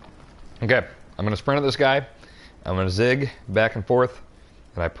 Okay, I'm going to sprint at this guy. I'm going to zig back and forth.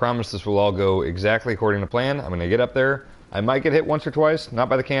 And I promise this will all go exactly according to plan. I'm going to get up there. I might get hit once or twice. Not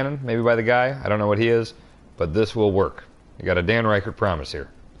by the cannon, maybe by the guy. I don't know what he is. But this will work. You got a Dan Ryckert promise here.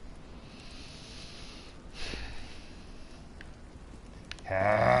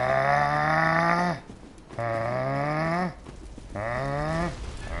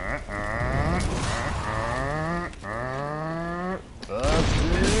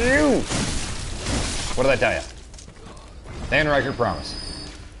 What did I tell you? Dan Ryckert promise.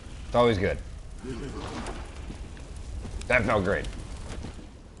 It's always good. That felt great.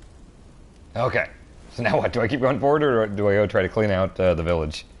 Okay. So now what? Do I keep going forward or do I go try to clean out the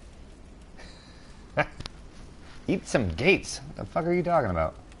village? Eat some gates. What the fuck are you talking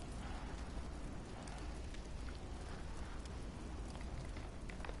about?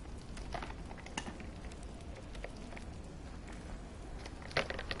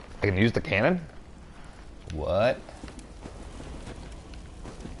 I can use the cannon? What?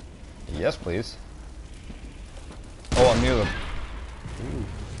 Yes, please. Oh, I'm near the... Ooh.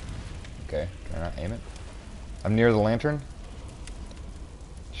 Okay, can I not aim it? I'm near the lantern?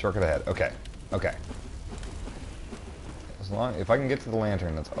 Shortcut ahead. Okay. Okay. If I can get to the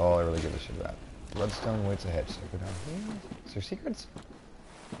lantern, that's all I really give a shit about. Bloodstone waits ahead. Should I go down here? Is there secrets?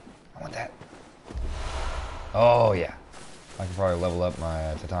 I want that. Oh, yeah. I can probably level up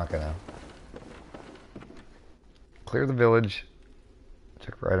my Tatanka now. Clear the village.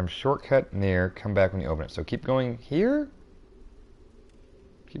 Check for items. Shortcut near. Come back when you open it. So keep going here?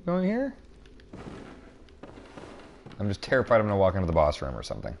 Keep going here? I'm just terrified I'm going to walk into the boss room or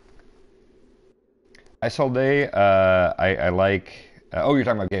something. Ice all day. I like... oh, you're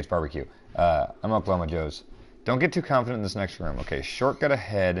talking about Gates Barbecue. I'm Oklahoma Joe's. Don't get too confident in this next room. Okay, shortcut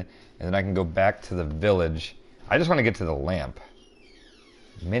ahead, and then I can go back to the village. I just want to get to the lamp.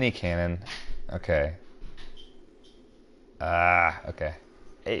 Mini cannon. Okay. Okay.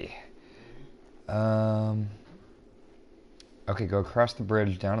 Hey. Okay, go across the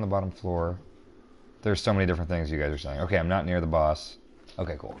bridge, down on the bottom floor. There's so many different things you guys are saying. Okay, I'm not near the boss.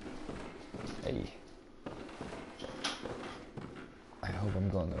 Okay, cool. Hey. I hope I'm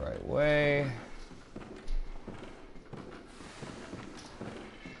going the right way.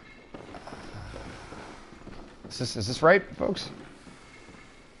 Is this right, folks?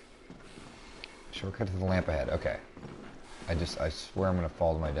 Shortcut to the lamp ahead. Okay. I swear I'm gonna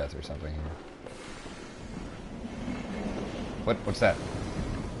fall to my death or something here. What's that?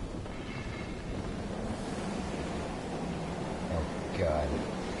 Oh God.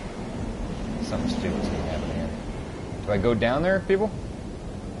 Something stupid's gonna happen here. Do I go down there, people?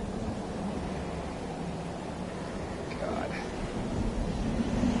 God.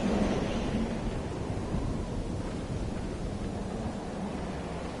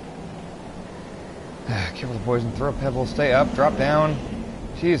 Kill the poison, throw a pebble, stay up, drop down.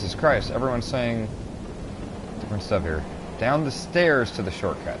 Jesus Christ, everyone's saying different stuff here. Down the stairs to the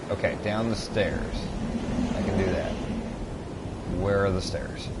shortcut. Okay, down the stairs. I can do that. Where are the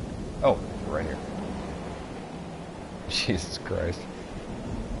stairs? Oh, right here. Jesus Christ.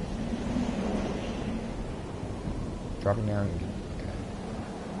 Dropping down. Okay.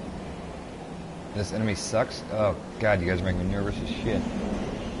 This enemy sucks. Oh god, you guys are making me nervous as shit.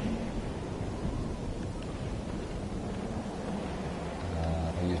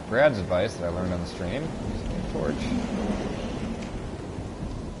 I used Brad's advice that I learned on the stream. Using a torch.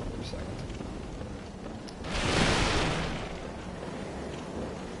 For a second.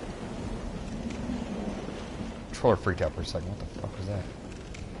 Controller freaked out for a second. What the fuck was that?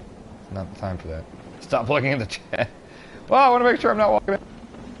 Not the time for that. Stop looking at the chat. Well, I want to make sure I'm not walking in.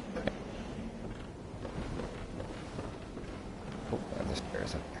 Oh, the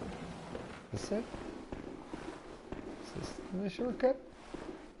stairs. Is this it? Is this the shortcut?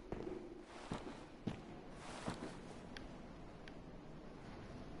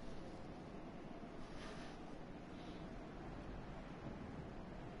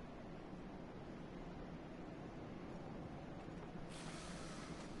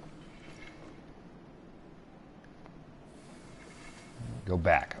 Go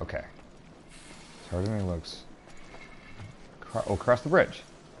back. Okay. It's harder than it looks. Oh, cross the bridge.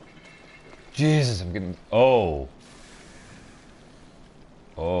 Jesus, I'm getting... Oh.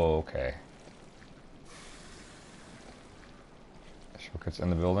 Oh, okay. Shortcuts in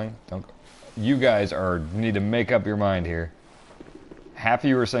the building. Don't go. You guys need to make up your mind here. Half of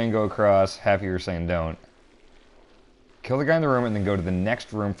you are saying go across, half of you are saying don't. Kill the guy in the room and then go to the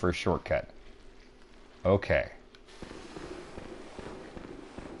next room for a shortcut. Okay.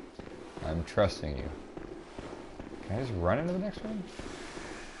 I'm trusting you. Can I just run into the next one?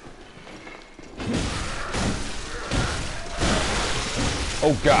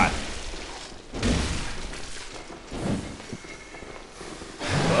 Oh god!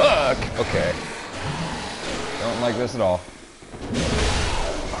 Fuck! Okay. Don't like this at all.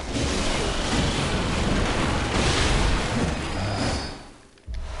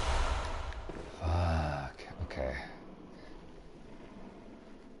 Fuck. Okay.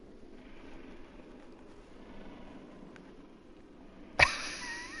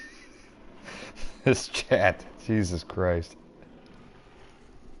 This chat. Jesus Christ.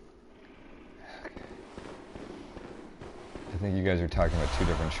 Okay. I think you guys are talking about two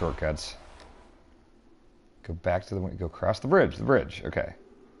different shortcuts. Go back to the go across the bridge. The bridge. Okay.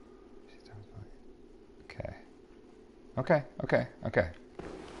 Okay. Okay. Okay. Okay.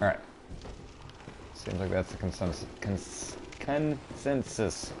 All right. Seems like that's the consensus.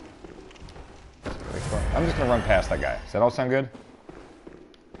 Consensus. I'm just gonna run past that guy. Does that all sound good?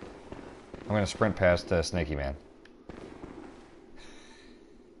 I'm gonna sprint past Snaky Man.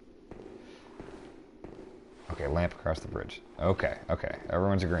 Okay, lamp across the bridge. Okay, okay.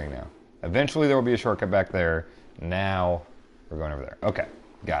 Everyone's agreeing now. Eventually there will be a shortcut back there. Now we're going over there. Okay,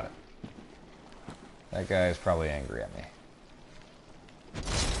 got it. That guy is probably angry at me.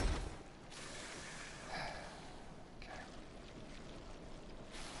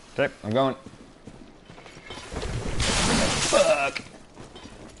 Okay, I'm going. Fuck!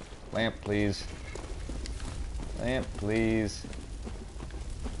 Lamp, please. Lamp, please.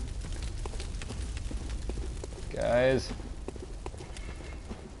 Guys.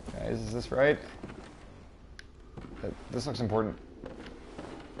 Guys, is this right? This looks important.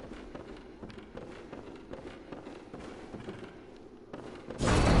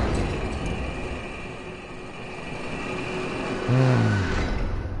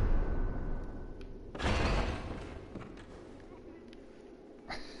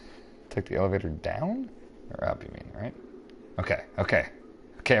 Take the elevator down? Or up, you mean, right? Okay, okay.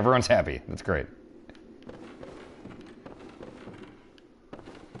 Okay, everyone's happy. That's great.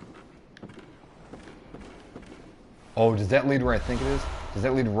 Oh, does that lead where I think it is? Does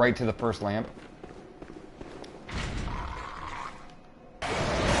that lead right to the first lamp?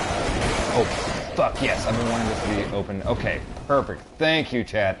 Oh, fuck, yes. I've been wanting this to be open. Okay, perfect. Thank you,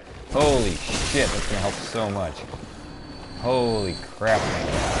 chat. Holy shit, that's gonna help so much. Holy crap.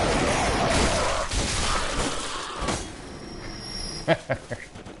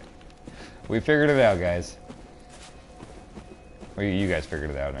 We figured it out, guys. Well, you guys figured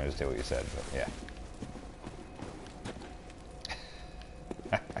it out, and I just did what you said, but yeah.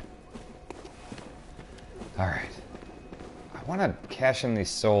 Alright. I want to cash in these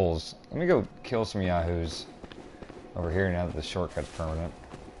souls. Let me go kill some yahoos over here now that the shortcut's permanent.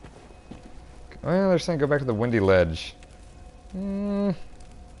 Well, they're saying go back to the windy ledge. I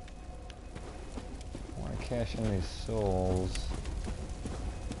want to cash in these souls.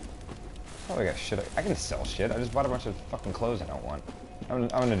 Oh, I got shit. I can sell shit. I just bought a bunch of fucking clothes I don't want. I'm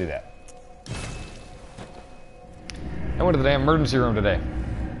gonna do that. I went to the damn emergency room today.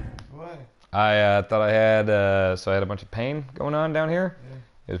 Why? I thought I had, so I had a bunch of pain going on down here. Yeah.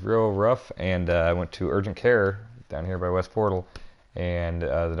 It was real rough, and I went to urgent care down here by West Portal, and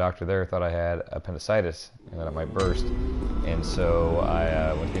the doctor there thought I had appendicitis and that it might burst. And so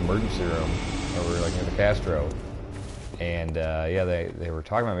I went to the emergency room over like near the Castro, and yeah, they were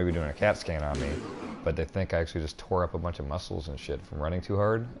talking about maybe doing a CAT scan on me, but they think I actually just tore up a bunch of muscles and shit from running too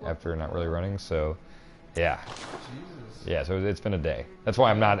hard after not really running. So yeah. Jesus. Yeah, so it's been a day. That's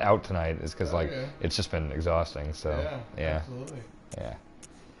why I'm not out tonight, is because like it's just been exhausting. So yeah, Absolutely. yeah.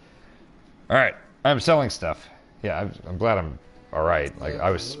 All right, I'm selling stuff. Yeah, I'm glad I'm all right. Like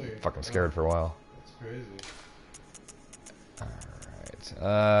I was fucking scared for a while. That's crazy. All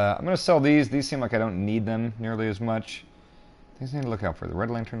right, I'm gonna sell these. These seem like I don't need them nearly as much. Things I need to look out for: the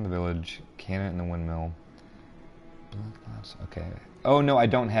red lantern in the village, cannon in the windmill. Okay. Oh no, I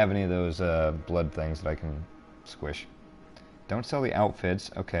don't have any of those blood things that I can squish. Don't sell the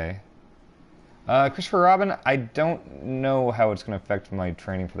outfits. Okay. Christopher Robin, I don't know how it's going to affect my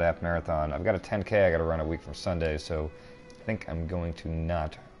training for the half marathon. I've got a 10K I got to run a week from Sunday, so I think I'm going to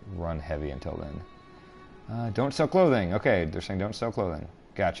not run heavy until then. Don't sell clothing. Okay, they're saying don't sell clothing.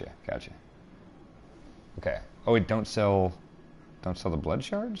 Gotcha. Okay. Oh wait, don't sell the blood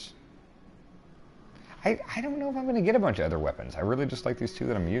shards? I don't know if I'm going to get a bunch of other weapons. I really just like these two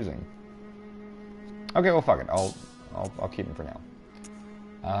that I'm using. Okay, well fuck it. I'll keep them for now.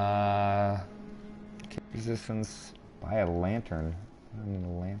 Keep resistance. Buy a lantern. I don't need a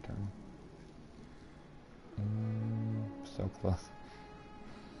lantern. So close.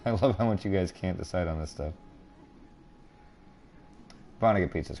 I love how much you guys can't decide on this stuff.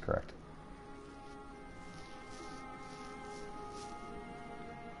 Vonnegut Pizza's correct.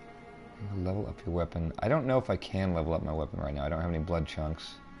 Level up your weapon. I don't know if I can level up my weapon right now. I don't have any blood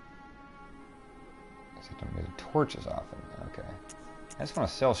chunks. I don't get torches often. Okay. I just want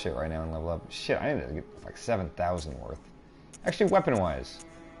to sell shit right now and level up. Shit, I need to get like 7,000 worth. Actually, weapon-wise,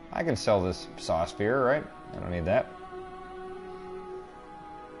 I can sell this saw spear, right? I don't need that.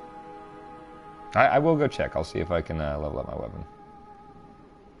 I will go check. I'll see if I can level up my weapon.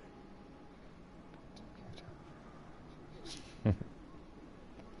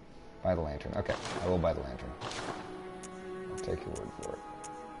 Buy the lantern. Okay, I will buy the lantern. I'll take your word for it.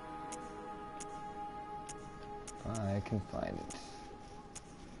 I can find it.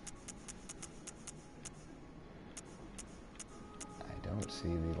 I don't see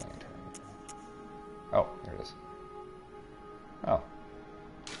the lantern. Oh, there it is. Oh.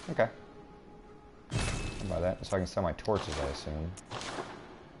 Okay. I'll buy that so I can sell my torches, I assume.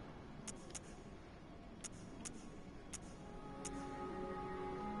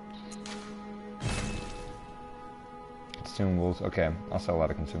 Consumables. Okay, I'll sell a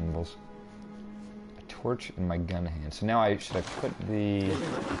lot of consumables. A torch in my gun hand. So now should I put the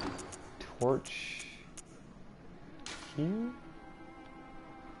torch here?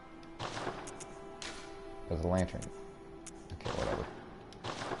 Or the lantern? Okay, whatever.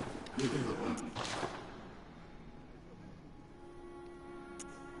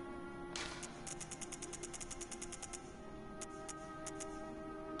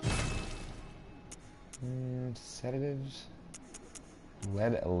 Sedatives.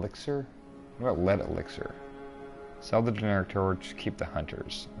 Lead elixir? What about lead elixir? Sell the generic torch, keep the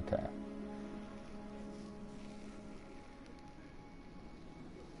hunters. Okay.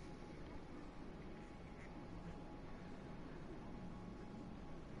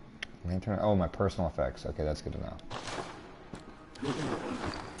 Lantern. Oh, my personal effects. Okay, that's good to know.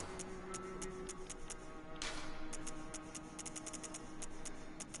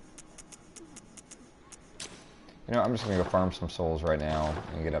 You know, I'm just going to go farm some souls right now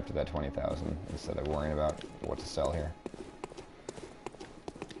and get up to that 20,000 instead of worrying about what to sell here.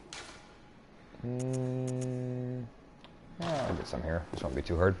 I'll get some here. This won't be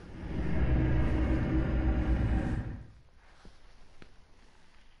too hard.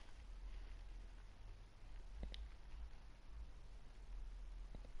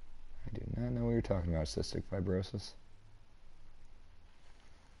 I do not know what you're talking about, cystic fibrosis.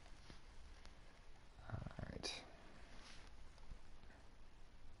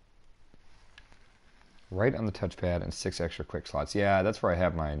 Right on the touchpad and 6 extra quick slots. Yeah, that's where I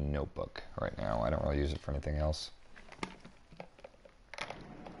have my notebook right now. I don't really use it for anything else.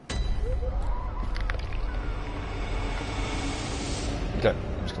 Okay,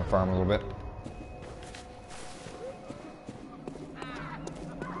 I'm just going to farm a little bit.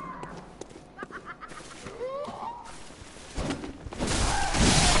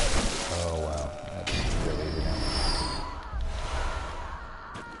 Oh, wow. That's really easy now.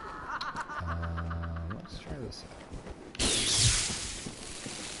 Let's try this out.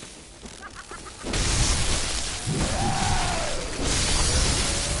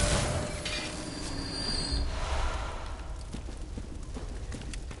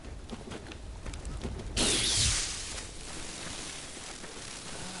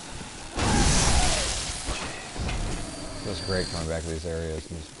 it's great coming back to these areas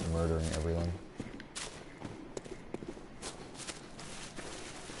and just murdering everyone.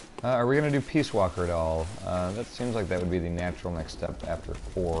 Are we going to do Peace Walker at all? That seems like that would be the natural next step after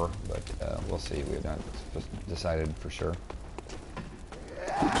 4, but we'll see. We have not decided for sure.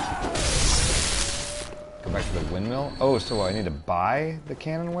 Go back to the windmill? Oh, so I need to buy the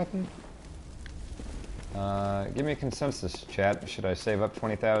cannon weapon? Give me a consensus, chat. Should I save up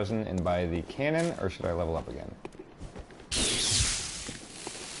 20,000 and buy the cannon, or should I level up again?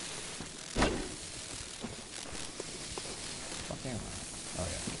 Fuck am I? Oh,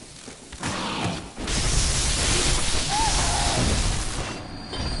 yeah.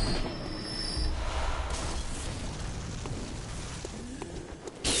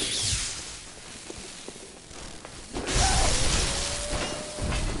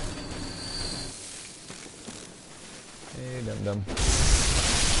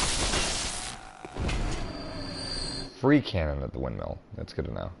 Free cannon at the windmill. That's good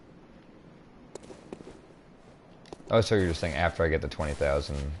to know. Oh, so you're just saying after I get the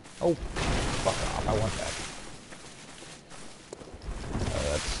 20,000. Oh, fuck off. I want that. Oh,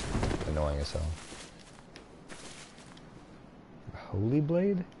 that's annoying as hell. Holy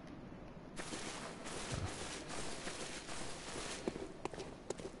Blade?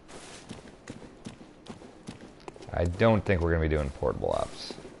 I don't think we're going to be doing portable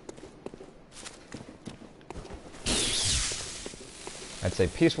ops. I'd say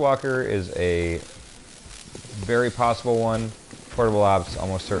Peace Walker is a very possible one. Portable ops,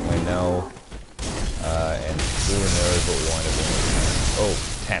 almost certainly no. And who knows what one is in. Oh,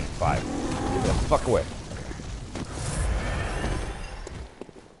 10, 5. Get the fuck away.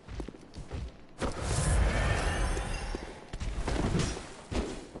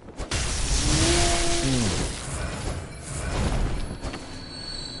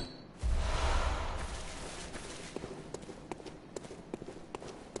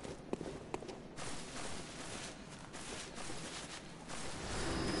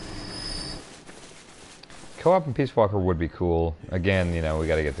 Co-op and Peace Walker would be cool. Again, you know, we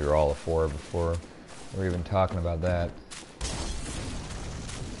got to get through all of 4 before we're even talking about that.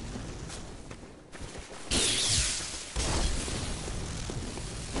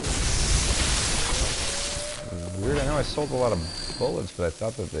 Weird, I know I sold a lot of bullets, but I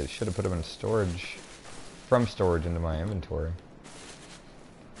thought that they should have put them in storage, from storage into my inventory.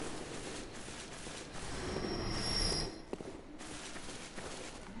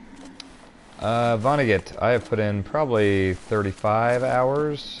 Vonnegut, I have put in probably 35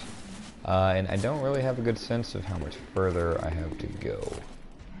 hours, and I don't really have a good sense of how much further I have to go.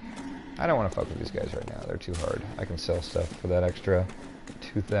 I don't want to fuck with these guys right now, they're too hard. I can sell stuff for that extra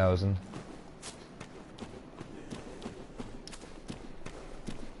 2,000.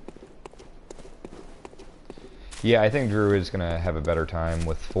 Yeah, I think Drew is going to have a better time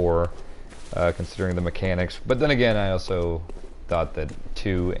with 4, considering the mechanics, but then again, I also thought that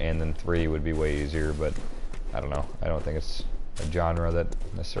 2 and then 3 would be way easier, but I don't know. I don't think it's a genre that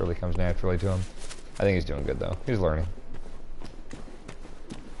necessarily comes naturally to him. I think he's doing good though. He's learning.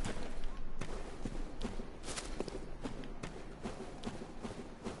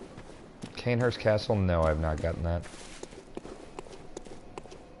 Canehurst Castle? No, I've not gotten that.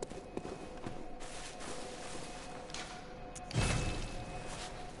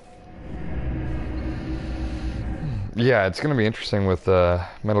 Yeah, it's going to be interesting with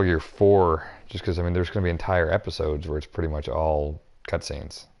Metal Gear 4, just because, I mean, there's going to be entire episodes where it's pretty much all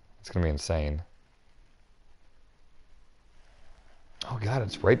cutscenes. It's going to be insane. Oh god,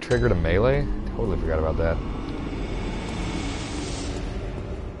 it's right trigger to melee? Totally forgot about that.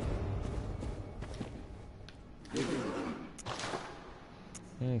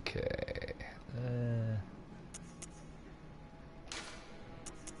 Okay.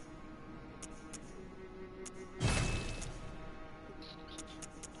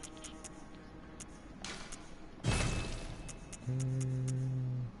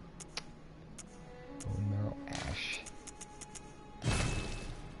 Bone marrow ash.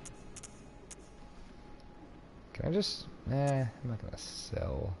 Can I just... I'm not gonna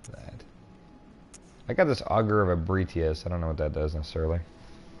sell that. I got this Augur of Abritius. I don't know what that does necessarily.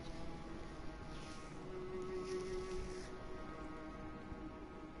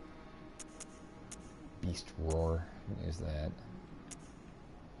 Beast Roar. Use that.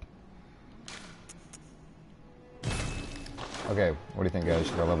 Okay, what do you think, guys?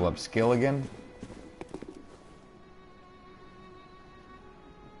 Should I level up skill again?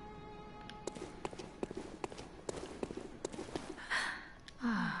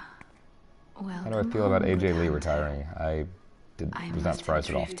 How do I feel about AJ Lee retiring? I was not surprised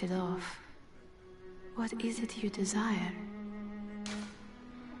at all. Drifted off. What is it you desire?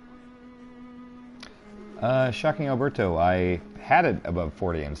 Shocking Alberto, I had it above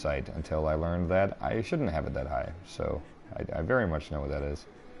 40 insight until I learned that I shouldn't have it that high. So I very much know what that is.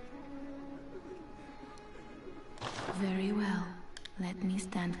 Very well. Let me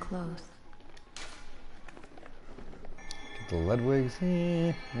stand close. Get the Ludwigs.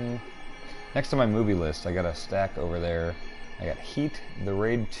 Next to my movie list, I got a stack over there. I got Heat, The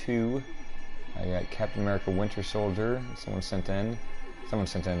Raid 2. I got Captain America Winter Soldier. Someone sent in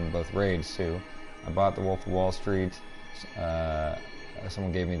both raids too. I bought The Wolf of Wall Street.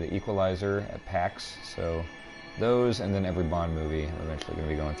 Someone gave me The Equalizer at PAX. So those, and then every Bond movie I'm eventually going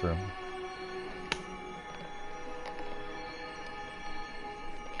to be going through.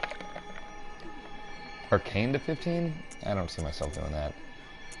 Arcane to 15? I don't see myself doing that.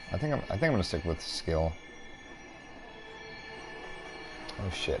 I think I'm going to stick with skill. Oh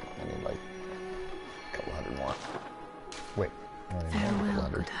shit! I need like a couple hundred more. Wait, I don't even know, Farewell,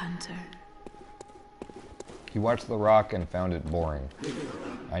 good hunter. You watched The Rock and found it boring.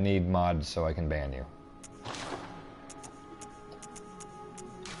 I need mods so I can ban you.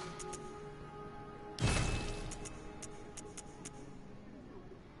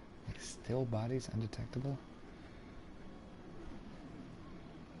 Still bodies undetectable?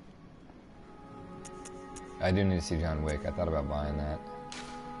 I do need to see John Wick. I thought about buying that.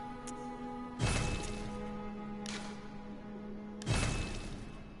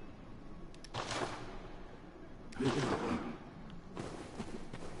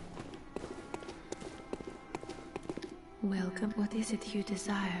 Welcome. What is it you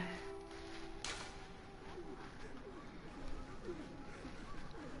desire?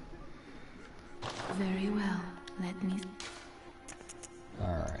 Very well. Let me...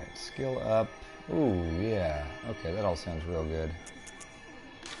 Alright, skill up. Ooh, yeah. Okay, that all sounds real good.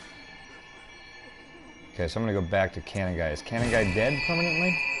 Okay, so I'm gonna go back to Cannon Guy. Is Cannon Guy dead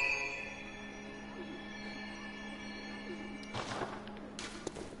permanently?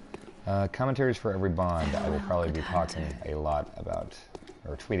 Commentaries for every Bond. I will probably be talking a lot about,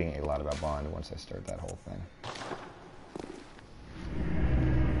 or tweeting a lot about Bond once I start that whole thing.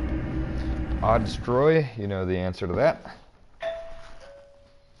 Oddstroy, you know the answer to that.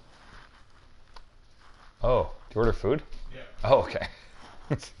 Oh, do you order food? Yeah. Oh, okay.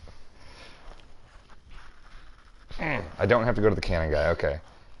 I don't have to go to the cannon guy, okay.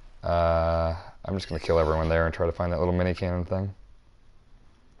 I'm just going to kill everyone there and try to find that little mini cannon thing.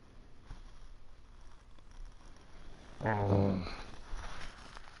 God,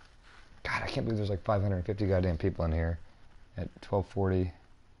 I can't believe there's like 550 goddamn people in here at 12:40.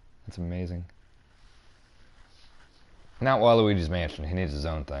 That's amazing. Not Waluigi's Mansion. He needs his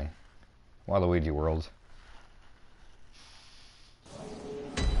own thing. Waluigi World.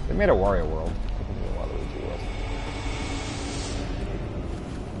 They made a Wario World. They can do a Waluigi World.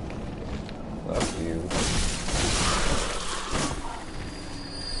 Fuck you.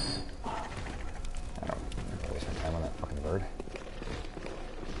 I don't have to waste my time on that fucking bird.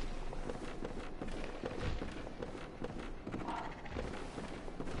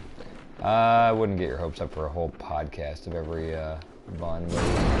 I wouldn't get your hopes up for a whole podcast of every Bond movie.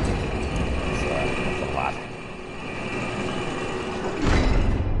 That's a lot.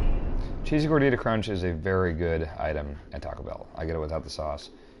 Cheesy Gordita Crunch is a very good item at Taco Bell. I get it without the sauce.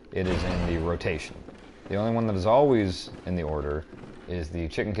 It is in the rotation. The only one that is always in the order is the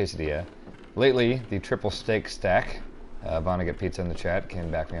chicken quesadilla. Lately, the triple steak stack, Vonnegut Pizza in the chat can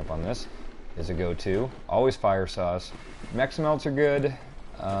back me up on this, is a go-to. Always fire sauce. Mex Melts are good.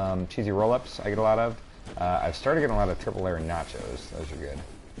 Cheesy roll-ups I get a lot of. I've started getting a lot of triple layer nachos. Those are good.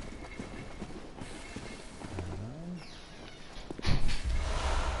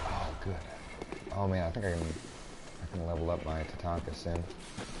 Oh, good. Oh man, I think I can level up my Tatanka soon.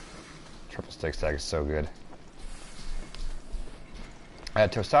 Triple steak stack is so good.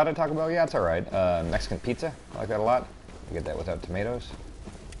 Tostada Taco Bell, yeah, it's alright. Mexican pizza, I like that a lot. I get that without tomatoes.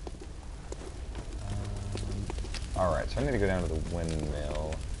 Alright, so I need to go down to the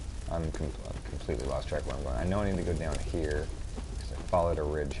windmill. I'm completely lost track of where I'm going. I know I need to go down here, because I followed a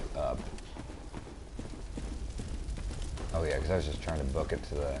ridge up. Oh yeah, because I was just trying to book it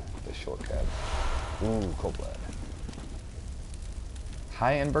to the shortcut. Ooh, cold blood.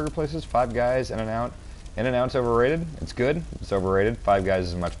 High-end burger places, Five Guys, In-N-Out. In-N-Out's overrated. It's good. It's overrated. Five Guys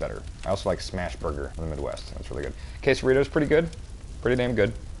is much better. I also like Smash Burger in the Midwest. That's really good. Quesarito's pretty good. Pretty damn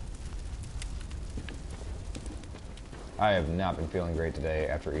good. I have not been feeling great today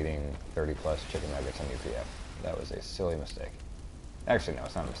after eating 30 plus chicken nuggets on UPF. That was a silly mistake. Actually, no,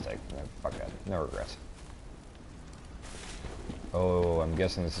 it's not a mistake. No, fuck that. No regrets. Oh, I'm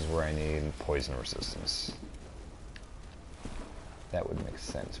guessing this is where I need poison resistance. That would make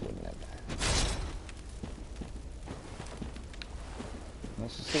sense, wouldn't it?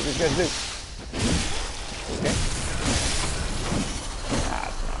 Let's just see what these guys do. Okay. Ah,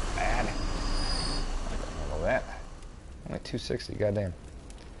 it's not bad. I can handle that. Only 260, goddamn.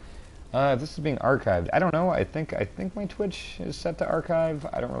 This is being archived. I don't know. I think my Twitch is set to archive.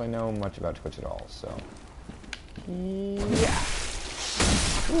 I don't really know much about Twitch at all, so yeah.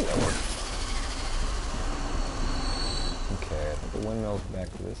 Ooh, that worked. Okay, I think the windmill's back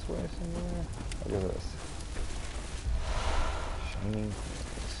this way somewhere. Look at this. Shining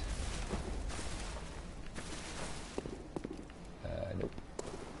things. Nope.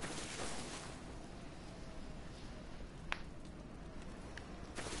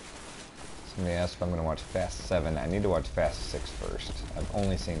 Somebody asked if I'm going to watch Fast 7. I need to watch Fast 6 first. I've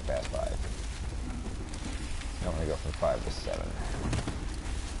only seen Fast 5. I want to go from 5 to 7.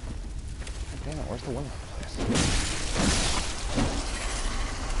 Damn it, where's the windmill place?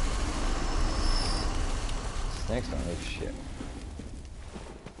 Snakes don't leave shit.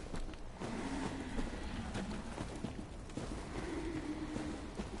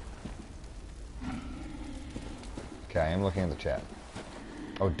 Okay, I am looking at the chat.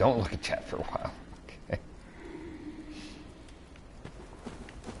 Oh, don't look at chat for a while. Okay.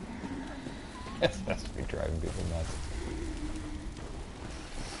 This has to be driving people nuts.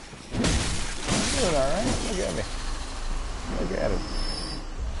 I'm doing alright. Look at me. Look at it.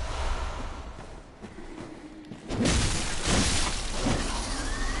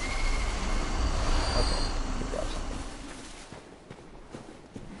 Okay, grab something.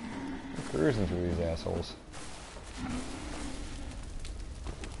 I'm cruising through these assholes.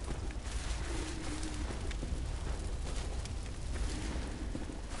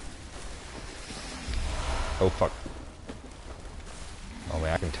 Oh fuck. Oh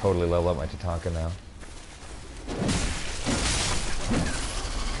man, I can totally level up my Tatanka now.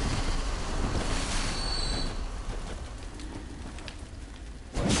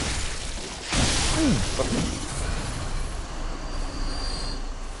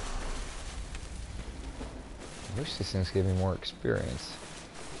 I wish these things gave me more experience.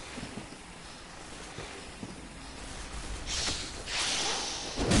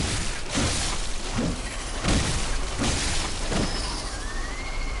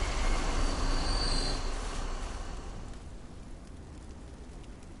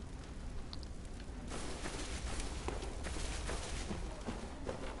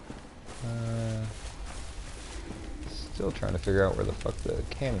 Still trying to figure out where the fuck the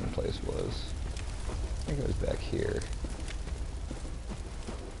cannon place was. I think it was back here.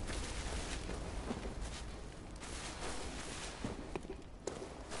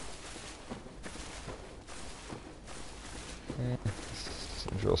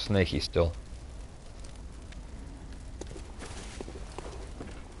 Seems real snaky still.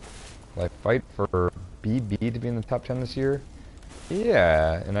 Will I fight for BB to be in the top 10 this year?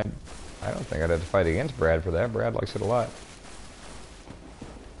 Yeah, and I don't think I'd have to fight against Brad for that. Brad likes it a lot.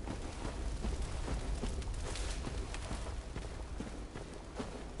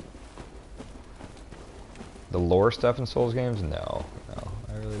 The lore stuff in Souls games? No,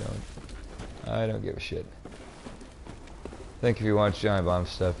 I really don't. I don't give a shit. I think if you watch Giant Bomb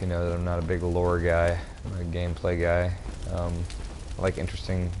stuff, you know that I'm not a big lore guy. I'm a gameplay guy. I like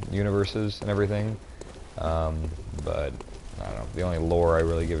interesting universes and everything. But I don't know. The only lore I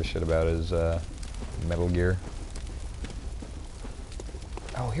really give a shit about is Metal Gear.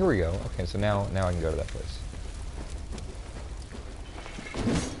 Oh, here we go. Okay, so now I can go to that place.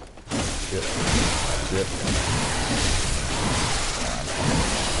 Shit. Shit.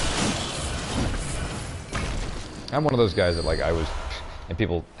 I'm one of those guys that, like, I was, and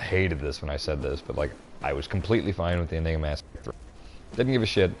people hated this when I said this, but, like, I was completely fine with the ending of Mass Effect 3. Didn't give a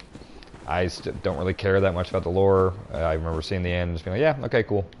shit. I don't really care that much about the lore. I remember seeing the end and just being like, yeah, okay,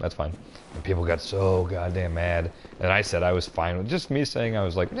 cool, that's fine. And people got so goddamn mad. And I said I was fine with just me saying I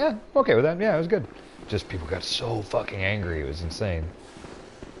was like, yeah, okay with that, yeah, it was good. Just people got so fucking angry, it was insane.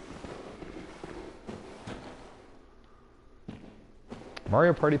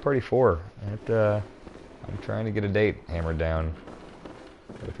 Mario Party 4. I'm trying to get a date hammered down.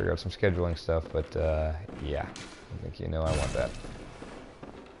 Gotta figure out some scheduling stuff, but yeah, I think you know I want that.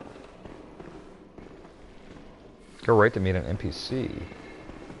 Go right to meet an NPC.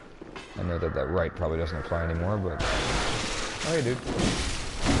 I know that right probably doesn't apply anymore, but... Oh, hey, dude.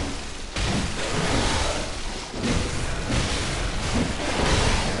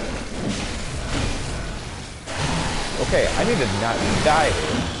 Okay, I need to not die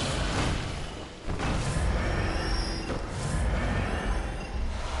here.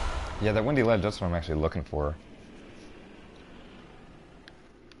 Yeah, that windy ledge, that's what I'm actually looking for.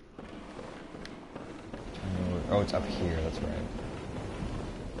 Oh, it's up here, that's right.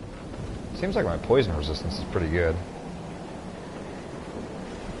 Seems like my poison resistance is pretty good.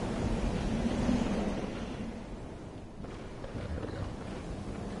 There we go.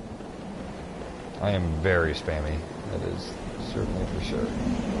 I am very spammy. That is certainly for sure. So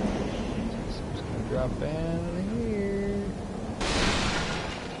I'm just gonna drop down here.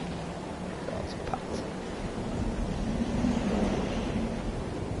 Got some pots.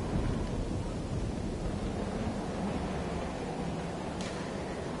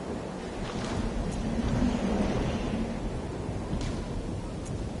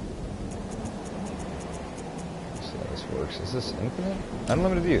 See how this works. Is this infinite?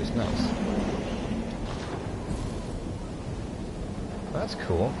 Unlimited use. Nice. That's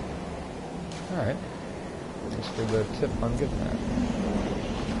cool. Alright. Thanks for the tip on getting that.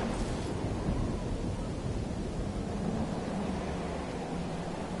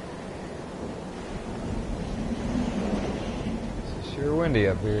 It's sure windy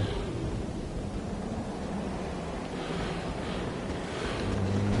up here.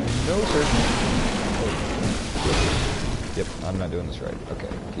 No, sir. Oh. Yep, I'm not doing this right. Okay,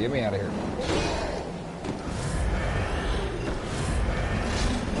 get me out of here.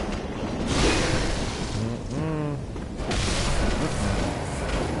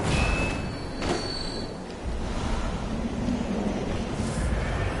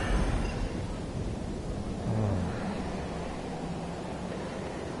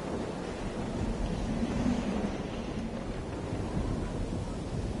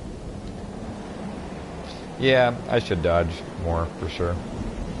 Yeah, I should dodge more, for sure.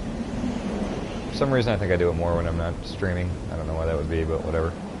 For some reason I think I do it more when I'm not streaming. I don't know why that would be, but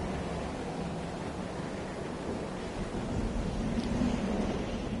whatever.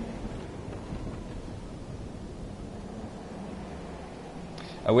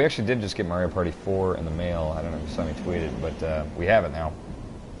 We actually did just get Mario Party 4 in the mail. I don't know if you saw me tweet it, but we have it now.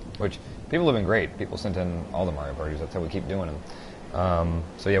 Which, people have been great. People sent in all the Mario Parties. That's how we keep doing them.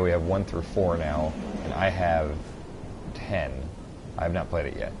 So yeah, we have 1 through 4 now, and I have 10. I have not played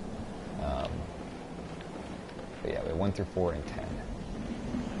it yet. But yeah, we have 1 through 4 and 10.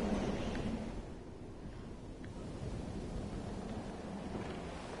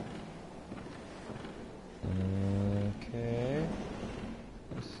 Okay.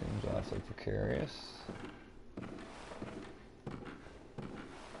 This seems awfully precarious.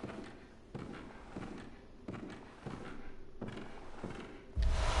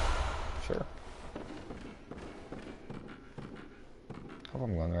 Sure. Hope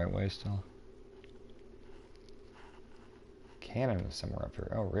I'm going the right way still. Cannon is somewhere up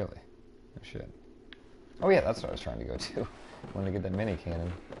here. Oh, really? Oh, shit. Oh, yeah, that's what I was trying to go to. I wanted to get that mini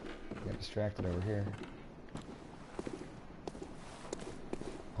cannon. I got distracted over here.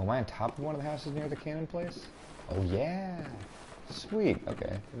 Oh, am I on top of one of the houses near the cannon place? Oh, yeah. Sweet.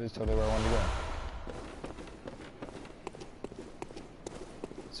 Okay. It is totally where I wanted to go.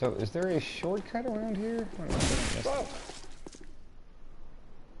 So, is there a shortcut around here?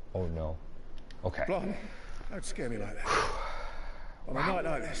 Oh, no. Okay. Blimey, don't scare me like that. On a night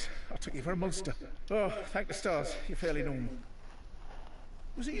like this, I took you for a monster. Oh, thank the stars, you're fairly normal.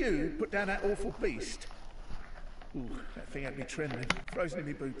 Was it you who put down that awful beast? Ooh, that thing had me trembling, frozen in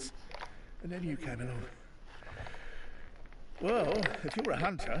my boots. And then you came along. Well, if you're a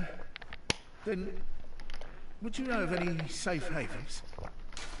hunter, then would you know of any safe havens?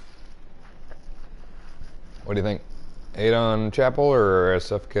 What do you think? Adon Chapel or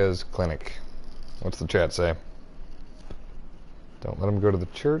Sufka's Clinic? What's the chat say? Don't let him go to the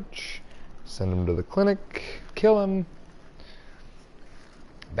church. Send him to the clinic. Kill him.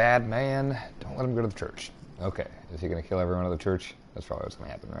 Bad man. Don't let him go to the church. Okay. Is he going to kill everyone at the church? That's probably what's going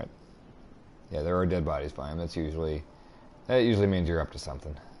to happen, right? Yeah, there are dead bodies by him. That usually means you're up to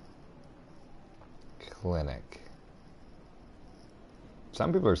something. Clinic.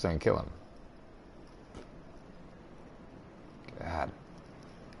 Some people are saying kill him. God.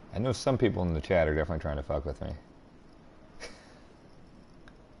 I know some people in the chat are definitely trying to fuck with me.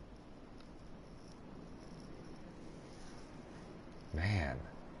 Man.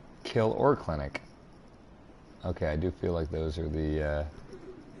 Kill or clinic. Okay, I do feel like those are the,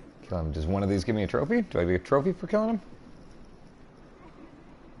 kill him. Does one of these give me a trophy? Do I get a trophy for killing him?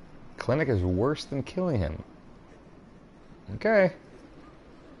 Clinic is worse than killing him. Okay.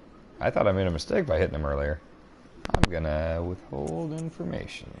 I thought I made a mistake by hitting him earlier. I'm gonna withhold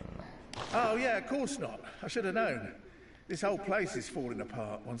information. Oh, yeah, of course not. I should have known. This whole place is falling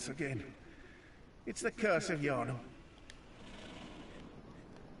apart once again. It's the curse of Yharnam.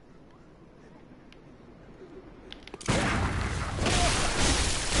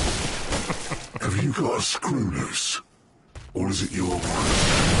 Have you got a screw loose? Or is it your one?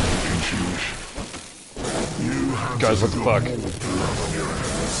 You have Guys, what the fuck? blood on your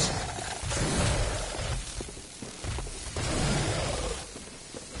hands.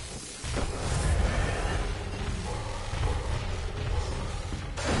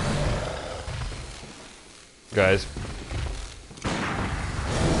 Guys.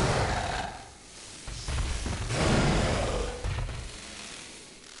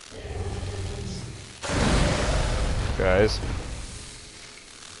 Guys.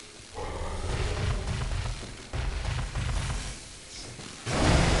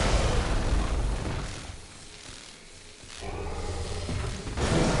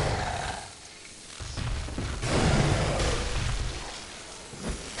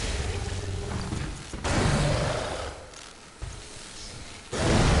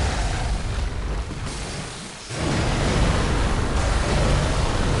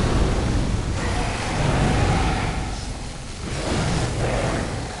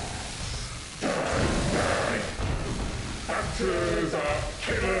 Hunters are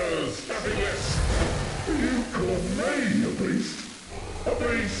killers, nothing less. You call me a beast? A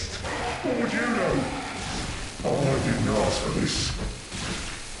beast? What would you know? I didn't ask for this.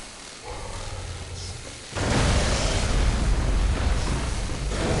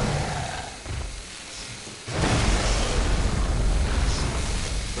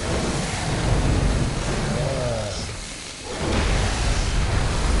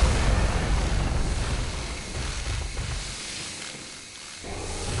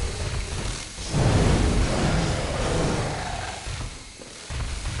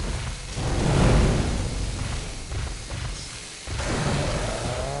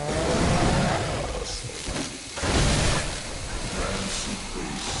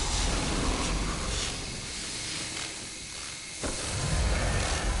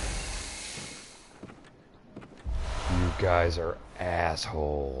 You guys are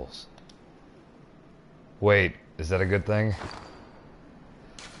assholes. Wait, is that a good thing?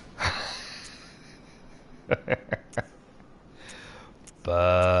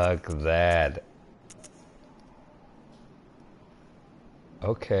 Fuck that.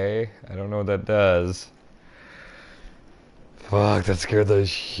 Okay, I don't know what that does. Fuck, that scared the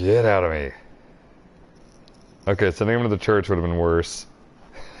shit out of me. Okay, sending him to the church would have been worse.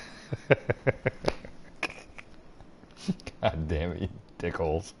 God damn it, you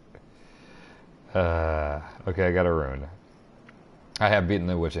dickholes. Okay, I got a rune. I have beaten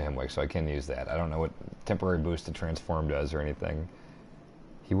the Witch of Hemwick, so I can use that. I don't know what temporary boost to transform does or anything.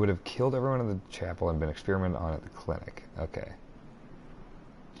 He would have killed everyone in the chapel and been experimented on at the clinic. Okay.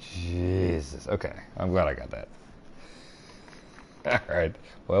 Jesus. Okay, I'm glad I got that. Alright,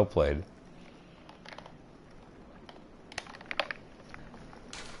 well played.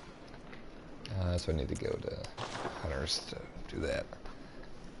 So I need to go to Hunters to do that.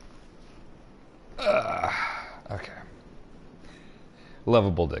 Okay.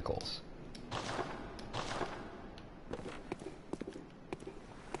 Lovable dickholes.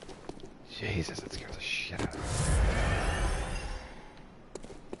 Jesus, that scares the shit out of me.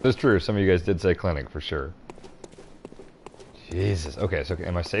 That's true, some of you guys did say clinic for sure. Jesus. Okay, so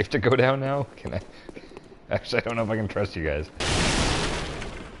am I safe to go down now? Can I? Actually, I don't know if I can trust you guys.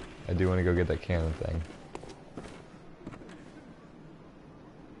 I do want to go get that cannon thing.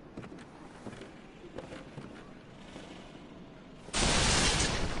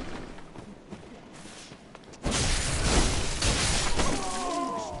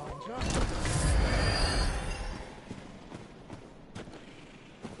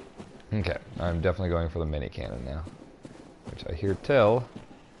 Okay, I'm definitely going for the mini cannon now, which I hear tell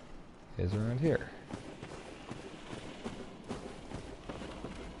is around here.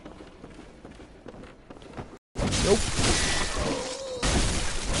 Nope.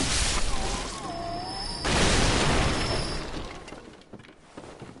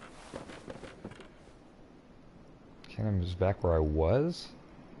 Cannon is back where I was?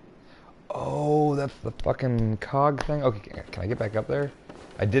 Oh, that's the fucking cog thing? Okay, can I get back up there?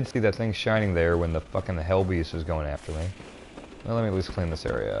 I did see that thing shining there when the fucking hell beast was going after me. Well, let me at least clean this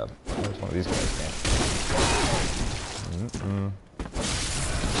area up. There's one of these guys, man.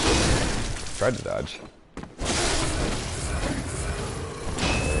 Tried to dodge.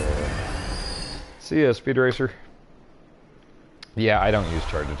 See ya, Speed Racer. Yeah, I don't use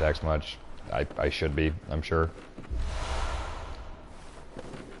charge attacks much. I should be, I'm sure.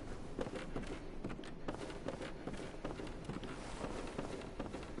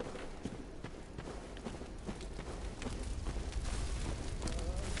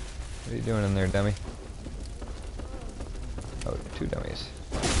 What are you doing in there, dummy? Oh, two dummies.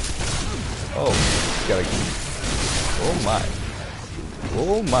 Oh, gotta... Oh my.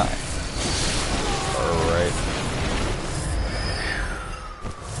 Oh my. Alright.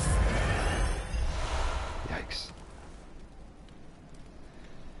 Yikes.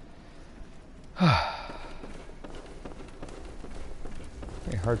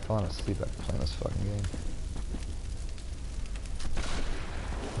 Very hard falling asleep after playing this fucking game.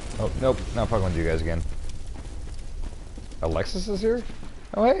 Oh, nope, not fucking with you guys again. Alexis is here?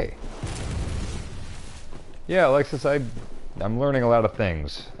 Oh, hey. Yeah, Alexis, I'm learning a lot of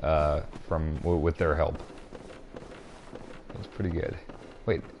things with their help. It's pretty good.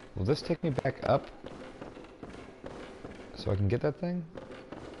 Wait, will this take me back up? So I can get that thing?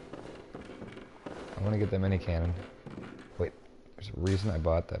 I want to get that mini cannon. Wait, there's a reason I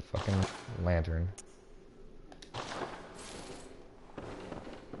bought that fucking lantern.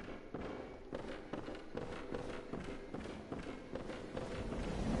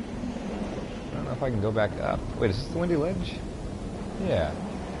 If I can go back up. Wait, is this the windy ledge? Yeah.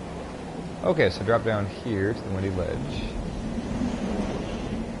 Okay, so drop down here to the windy ledge.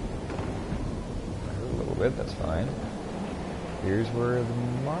 I heard a little bit, that's fine. Here's where the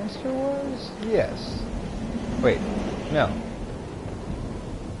monster was? Yes. Wait, no.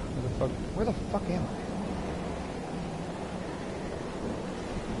 Where the fuck am I?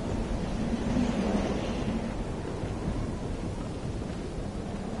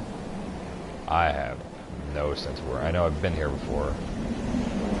 I have no sense of where. I know I've been here before.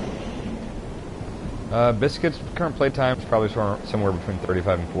 Biscuits, current playtime is probably somewhere between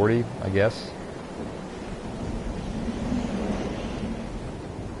 35 and 40, I guess.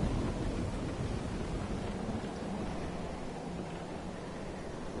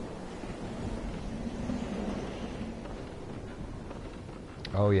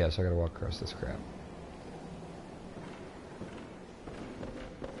 Oh yeah, so I gotta walk across this crap.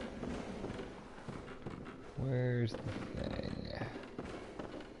 Where's the thing?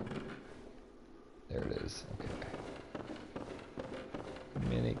 There it is. Okay.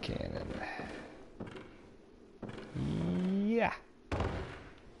 Mini cannon. Yeah.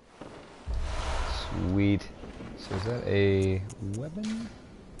 Sweet. So is that a weapon?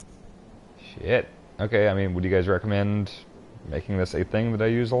 Shit. Okay, I mean, would you guys recommend making this a thing that I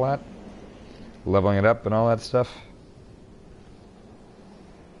use a lot? Leveling it up and all that stuff?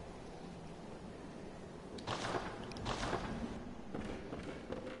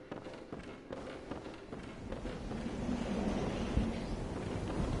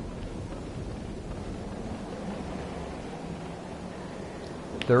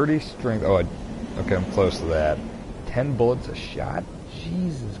 .30 strength. Oh, okay, I'm close to that. 10 bullets a shot?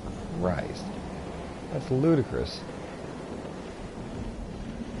 Jesus Christ. That's ludicrous.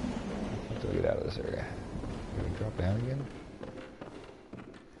 How do I get out of this area? Can we drop down again?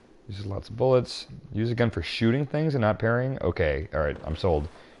 Uses lots of bullets. Use a gun for shooting things and not parrying? Okay, alright, I'm sold.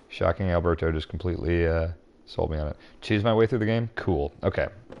 Shocking Alberto just completely sold me on it. Cheese my way through the game? Cool. Okay.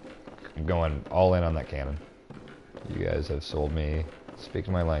 I'm going all in on that cannon. You guys have sold me. Speak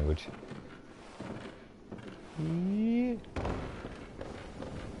my language.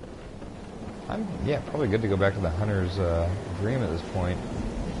 Yeah, probably good to go back to the hunter's dream at this point.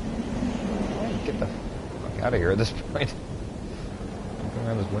 Get the fuck out of here at this point. I'm going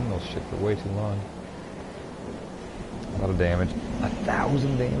around this windmill shit for way too long. A lot of damage.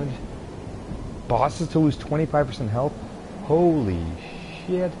 1,000 damage? Bosses to lose 25% health? Holy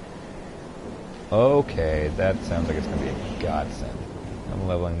shit. Okay, that sounds like it's going to be a godsend. I'm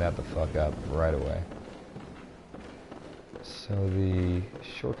leveling that the fuck up right away. So the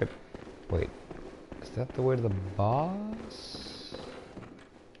shortcut... Wait, is that the way to the boss?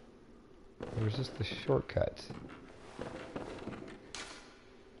 Or is this the shortcut?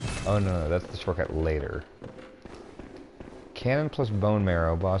 Oh no, that's the shortcut later. Cannon plus bone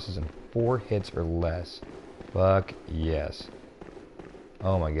marrow, bosses in 4 hits or less. Fuck yes.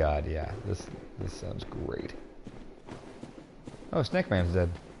 Oh my god, yeah, this sounds great. Oh, Snake Man's dead.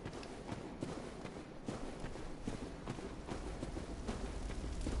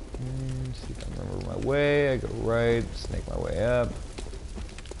 See if I remember my way. I go right, snake my way up.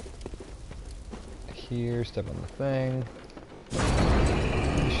 Here, step on the thing.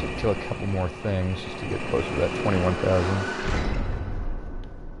 I should kill a couple more things just to get closer to that 21,000.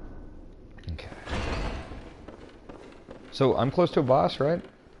 Okay. So I'm close to a boss, right?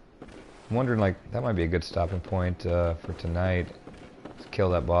 I'm wondering, like, that might be a good stopping point for tonight. Let's kill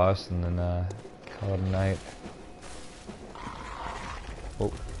that boss and then call it a night.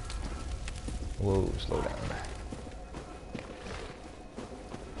 Whoa. Whoa, slow down.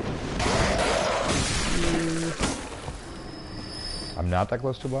 I'm not that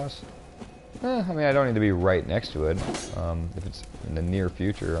close to a boss? I mean, I don't need to be right next to it. If it's in the near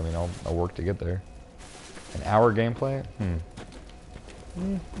future, I mean, I'll work to get there. An hour gameplay?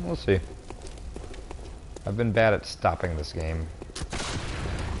 We'll see. I've been bad at stopping this game.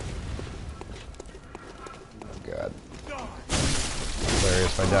 Oh god.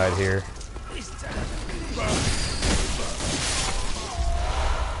 Hilarious if I died here.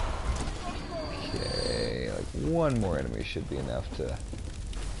 Okay, like one more enemy should be enough to...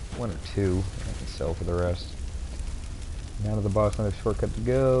 One or two, I can sell for the rest. Now to the boss, another shortcut to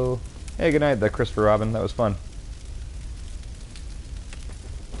go. Hey, good night, Christopher Robin. That was fun.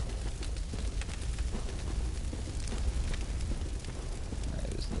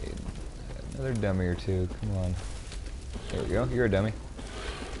 I just need another dummy or two. Come on. There we go. You're a dummy.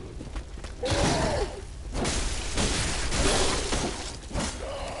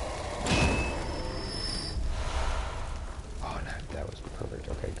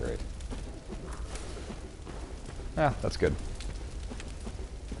 Ah, that's good.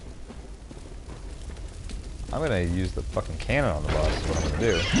 I'm gonna use the fucking cannon on the boss, is what I'm gonna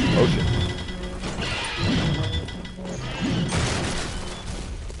do. Oh shit.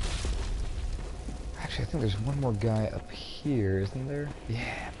 Actually, I think there's one more guy up here, isn't there?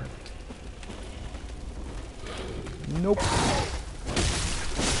 Yeah, perfect. Nope.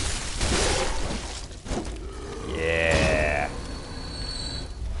 Yeah.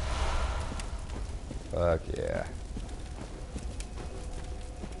 Fuck yeah.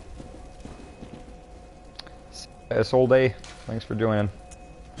 Day, thanks for joining.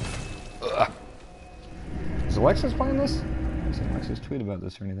 Ugh. Is Alexis playing this? I haven't seen Alexis tweet about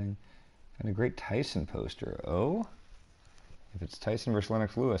this or anything. Found a great Tyson poster. Oh? If it's Tyson versus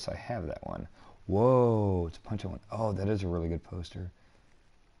Lennox Lewis, I have that one. Whoa, it's a punch on one. Oh, that is a really good poster.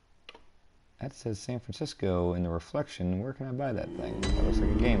 That says San Francisco in the reflection. Where can I buy that thing? That looks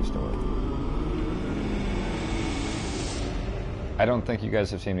like a game store. I don't think you guys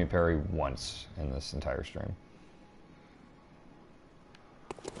have seen me parry once in this entire stream.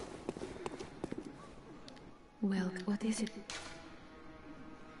 Well, what is it?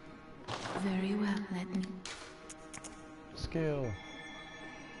 Very well, let me... Skill.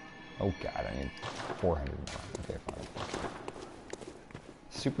 Oh god, I need 400 more. Okay, fine.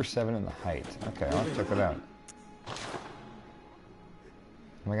 Super 7 in the height. Okay, I'll check it out.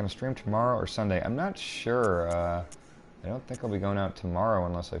 Am I going to stream tomorrow or Sunday? I'm not sure. I don't think I'll be going out tomorrow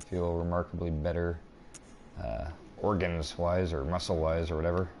unless I feel remarkably better organs-wise or muscle-wise or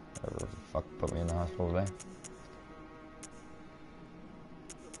whatever. Whatever the fuck put me in the hospital today.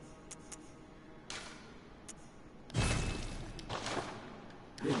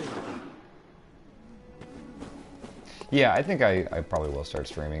 Yeah, I think I probably will start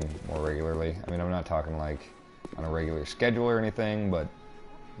streaming more regularly. I mean, I'm not talking like on a regular schedule or anything, but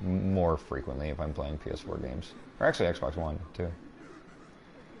more frequently if I'm playing PS4 games. Or actually Xbox One, too.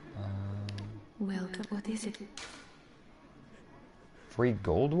 Well, what is it? Free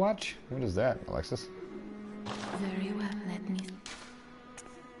gold watch? What is that, Alexis? Very well, let me...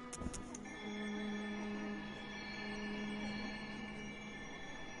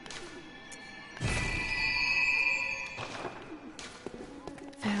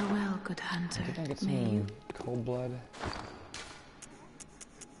 Farewell, good hunter. Did I get May you... some cold blood?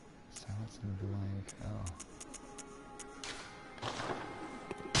 Silence and blank.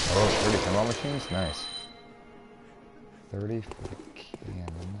 Oh, 30 pinball machines? Nice. 30 for the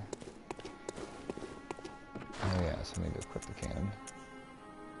cannon. Oh yeah, so I need to equip the cannon.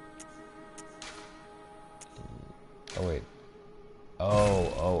 Oh wait.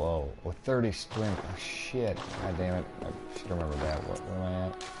 Oh, 30 strength. Oh shit. God damn it. I should remember that. Where am I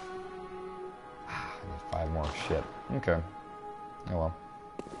at? I need 5 more. Shit. Okay. Oh well.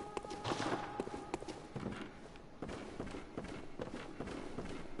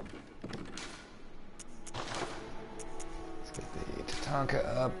 Let's get the Tatanka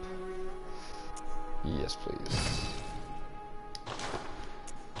up. Yes, please.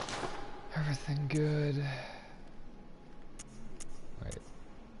 Everything good. Wait.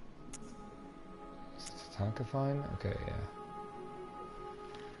 Is Tatanka fine? Okay, yeah.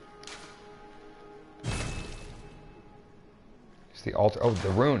 It's the altar. Oh, the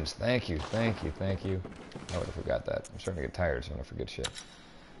runes. Thank you. I would have forgot that. I'm starting to get tired, so I'm going to forget shit.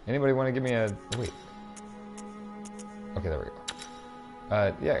 Anybody want to give me a... Wait. Okay, there we go.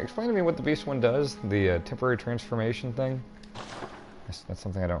 Yeah, explain to me what the Beast one does, the temporary transformation thing. That's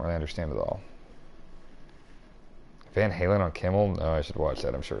something I don't really understand at all. Van Halen on Kimmel? No, I should watch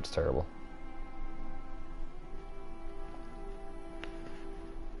that. I'm sure it's terrible.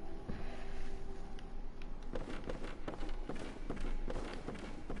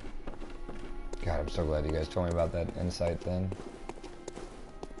 God, I'm so glad you guys told me about that insight thing.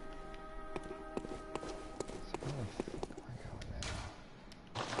 So where the fuck am I going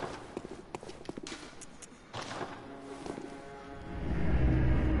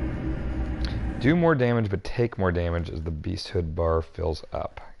now? Do more damage, but take more damage as the beasthood bar fills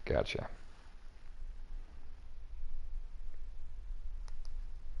up. Gotcha.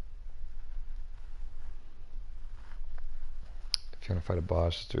 If you want to fight a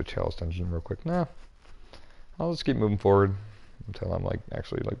boss, just do a chalice dungeon real quick. Nah. I'll just keep moving forward until I'm like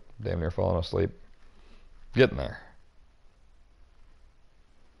actually like damn near falling asleep. Getting there.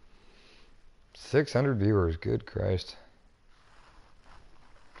 600 viewers, good Christ.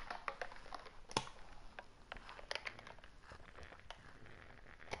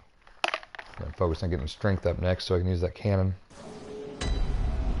 I'm gonna focus on getting strength up next so I can use that cannon.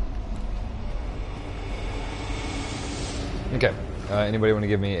 Okay, anybody want to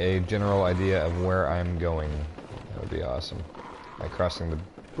give me a general idea of where I'm going? That would be awesome. Am I crossing the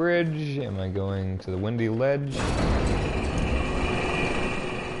bridge? Am I going to the windy ledge? Oh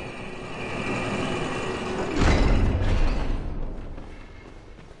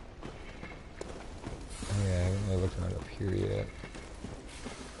yeah, I haven't really looked at it up here yet.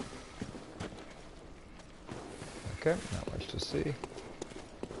 Okay, not much to see.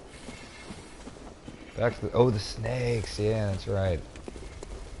 Back to the, oh, the snakes, yeah, that's right.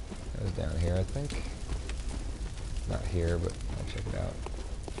 That was down here, I think. Not here, but I'll check it out.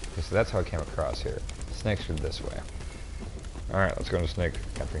 Okay, so that's how I came across here. Snakes are this way. Alright, let's go into snake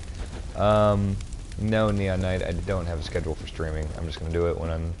country. No, Neon Knight, I don't have a schedule for streaming. I'm just going to do it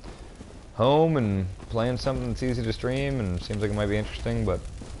when I'm home and playing something that's easy to stream and seems like it might be interesting, but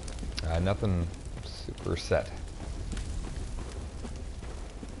nothing super set.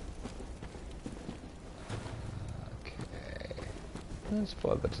 Let's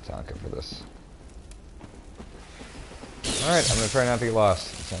flood the Tatanka for this. Alright, I'm going to try not to get lost.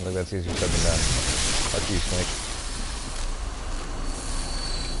 Sounds like that's easier said than done. Fuck you, snake.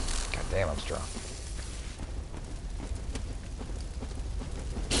 God damn, I'm strong.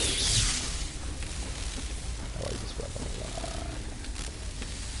 I like this weapon a lot.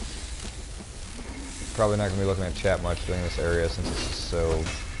 Probably not going to be looking at chat much during this area since this is so...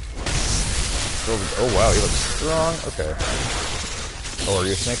 Oh wow, he looks strong. Okay. Oh, are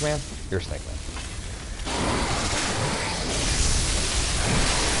you a snake man? You're a snake man.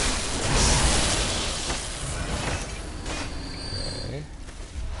 Okay.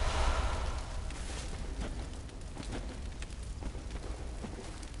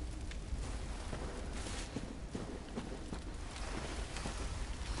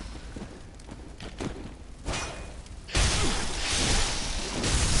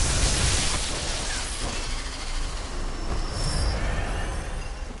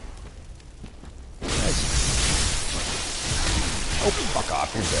 Oh, fuck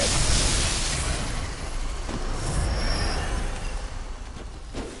off, you're dead.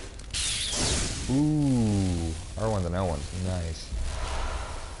 Ooh, R1 to L1, nice.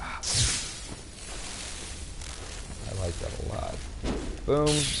 I like that a lot. Boom,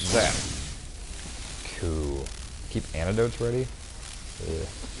 zap. Cool. Keep antidotes ready? Ugh.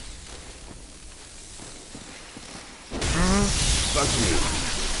 Fuck you.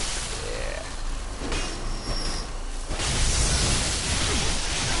 Yeah.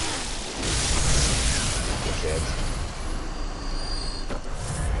 Kids.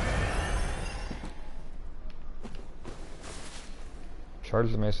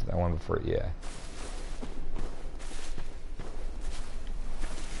 Charge the mace with that one before, yeah.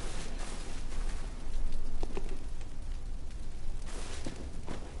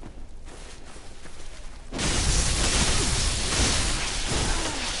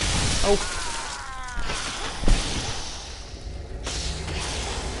 Oh.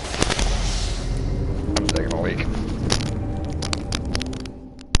 I'm taking a leak.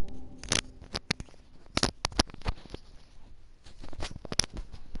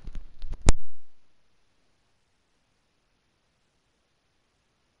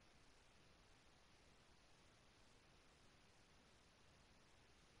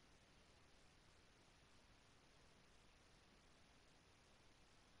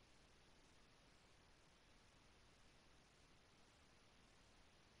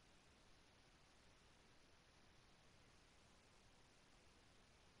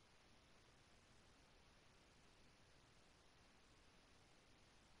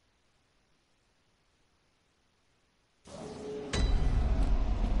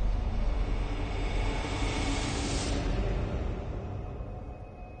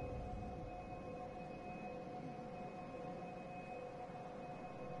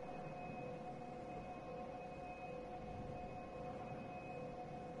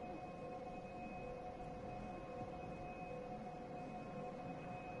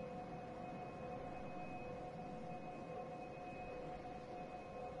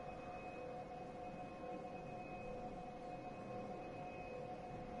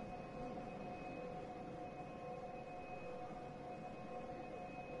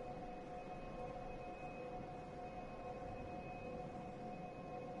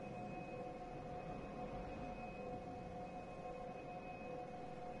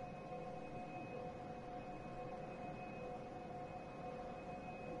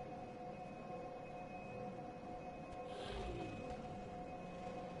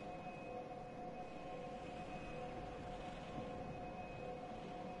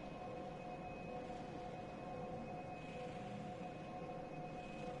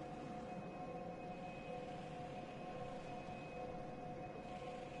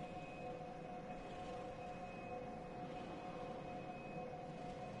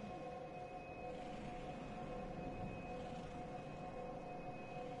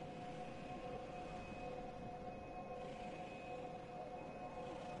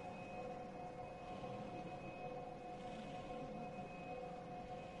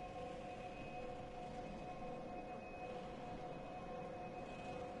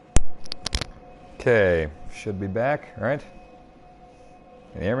 Okay, should be back, right?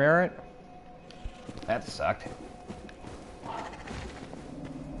 Can you hear me alright? That sucked. Okay.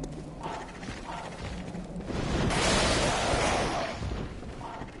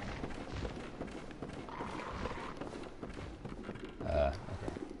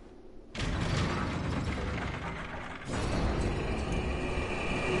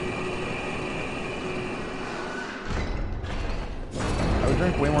 I would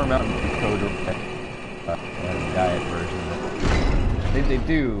drink way more Mountain Dew diet version. They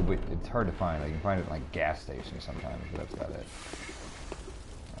do, but it's hard to find. Like, you can find it in like gas stations sometimes, but that's about it.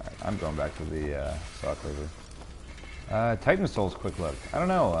 Alright, I'm going back to the saw cleaver. Titan Souls quick look. I don't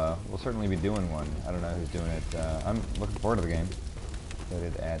know, we'll certainly be doing one. I don't know who's doing it. I'm looking forward to the game. Did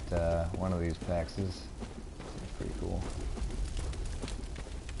it at one of these PAXs. Seems pretty cool.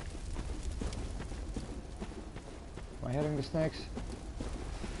 Am I heading to snakes?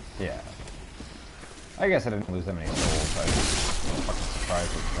 Yeah. I guess I didn't lose that many souls. I was fucking surprised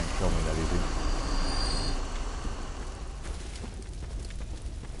that thing killed me that easy.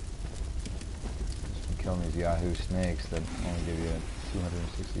 Just from killing these Yahoo snakes that only give you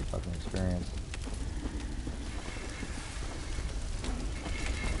 260 fucking experience.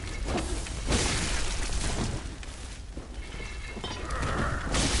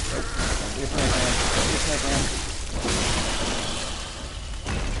 Don't be a snake man. Don't be a snake man.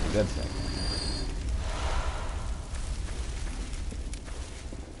 Dead snake.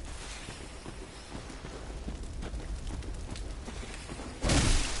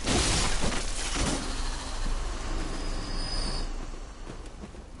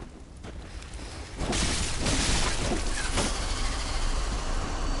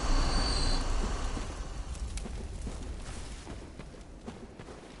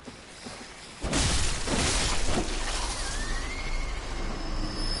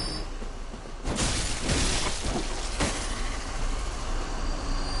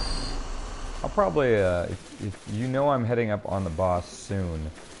 I'll probably, if you know I'm heading up on the boss soon,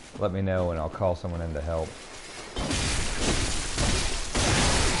 let me know and I'll call someone in to help.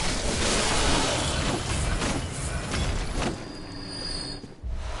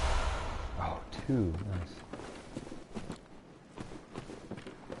 Oh, 2, nice.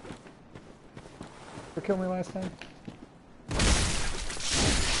 Ever kill me last time?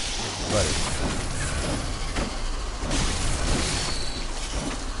 Buddy.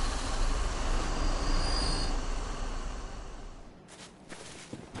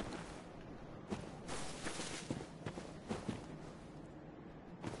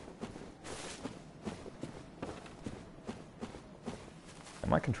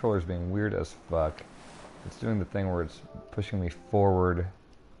 My controller's being weird as fuck. It's doing the thing where it's pushing me forward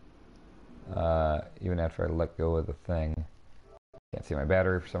even after I let go of the thing. Can't see my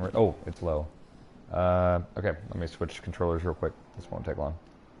battery for some reason. Oh, it's low. Okay, let me switch controllers real quick. This won't take long.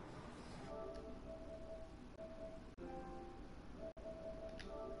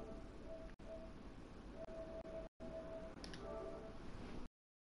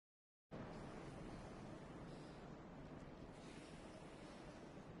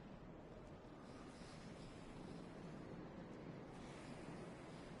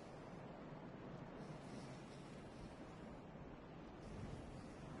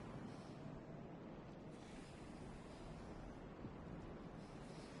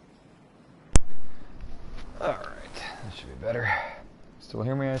 Alright, that should be better. Still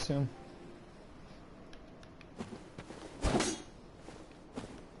hear me, I assume? Damn,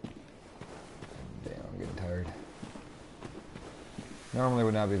 I'm getting tired. Normally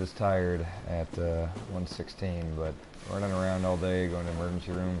would not be this tired at 1:16, but running around all day, going to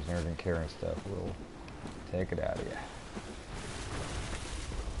emergency rooms and urgent care and stuff will take it out of you.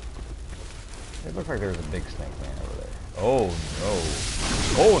 It looks like there's a big snake man over there. Oh no.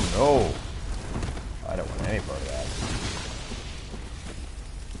 Oh no! I don't want any part of that.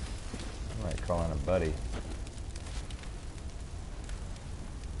 I might call in a buddy.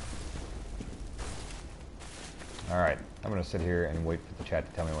 Alright, I'm gonna sit here and wait for the chat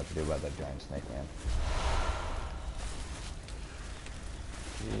to tell me what to do about that giant snake man.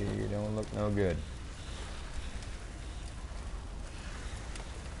 You don't look no good.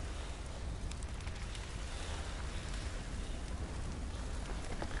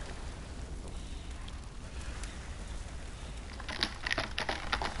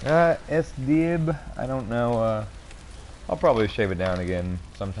 S-Dib, I don't know, I'll probably shave it down again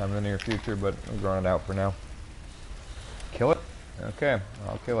sometime in the near future, but I'm growing it out for now. Kill it? Okay,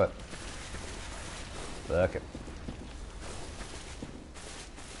 I'll kill it. Fuck it.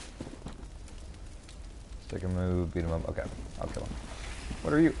 Stick and move, beat him up. Okay, I'll kill him.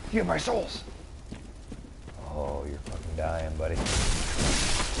 What are you? You have my souls! Oh, you're fucking dying, buddy.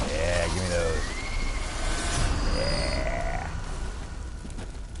 Yeah, give me those. Yeah.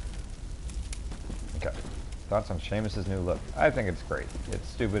 Okay. Thoughts on Seamus's new look? I think it's great. It's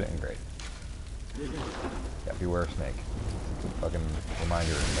stupid and great. Yeah, beware snake. Fucking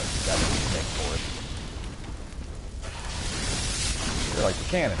reminder that you got a snake for it. You're like the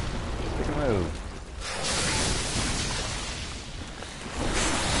cannon. Pick a move.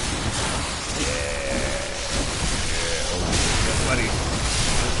 Buddies.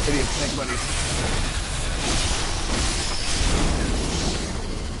 Idiot snake buddies.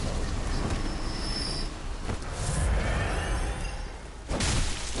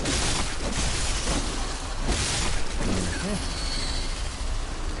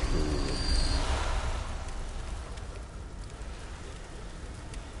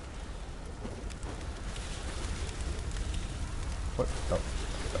 What? Oh.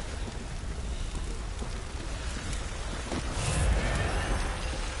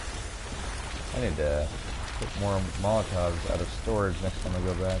 I need to put more Molotovs out of storage next time I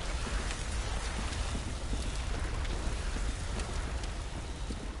go back.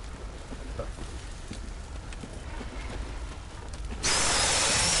 Come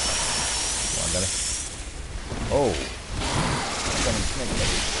on, Benny. Oh! Coming snake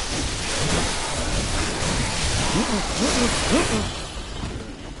buddy.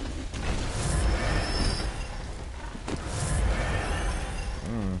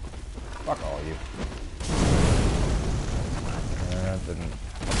 Fuck all of you. That didn't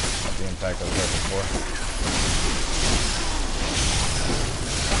have the impact I was hoping for.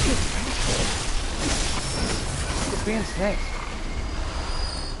 Quit being snakes.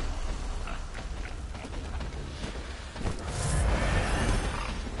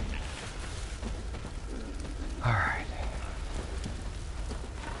 Alright.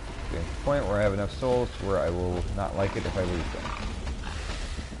 Getting to the point where I have enough souls to where I will not like it if I lose them.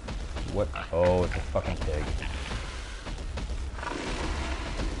 What? Oh, it's a fucking pig.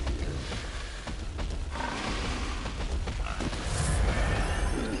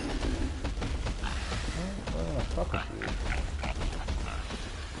 What the fuck with you?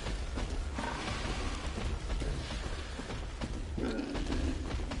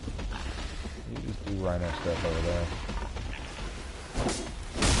 You just do rhino stuff over there.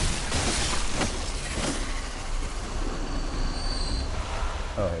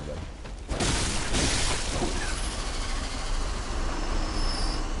 Oh, hey, bud.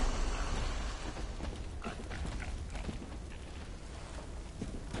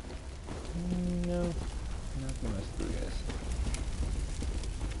 No, not gonna mess through, guys.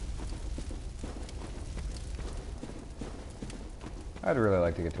 I'd really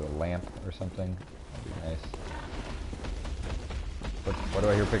like to get to a lamp or something. That'd be nice. What do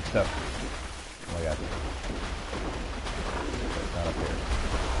I hear? Big stuff. Oh my god. It's not up here.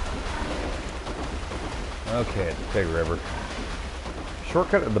 Okay, it's a big river.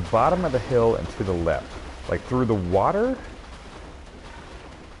 Shortcut at the bottom of the hill and to the left. Like through the water?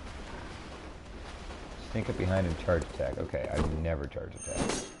 Sneak up behind and charge attack. Okay, I never charge attack.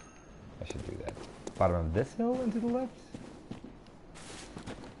 I should do that. Bottom of this hill and to the left?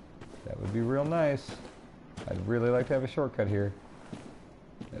 That would be real nice. I'd really like to have a shortcut here.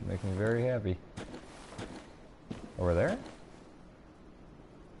 That'd make me very happy. Over there?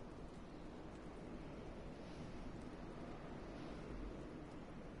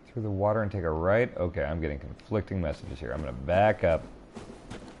 Through the water and take a right? Okay, I'm getting conflicting messages here. I'm going to back up.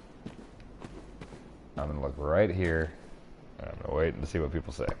 I'm going to look right here. And I'm going to wait and see what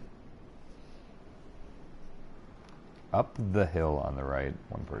people say. Up the hill on the right,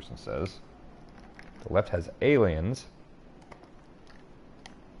 one person says. The left has aliens.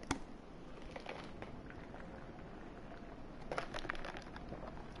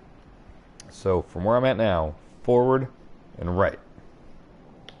 So from where I'm at now, forward and right.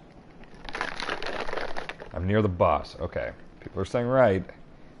 I'm near the boss. Okay. People are saying right.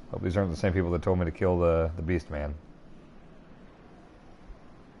 Hope these aren't the same people that told me to kill the beast man.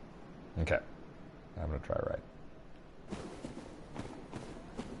 Okay. I'm going to try right.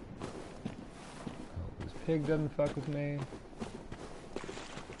 Hope this pig doesn't fuck with me.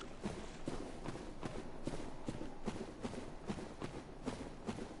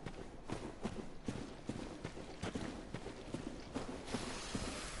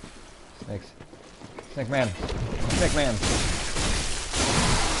 Snakes. Snake man. Snake man.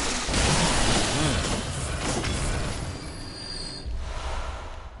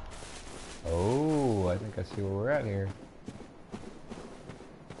 Oh, I think I see where we're at here.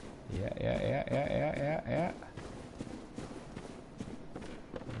 Yeah.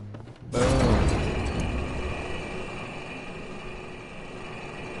 Boom.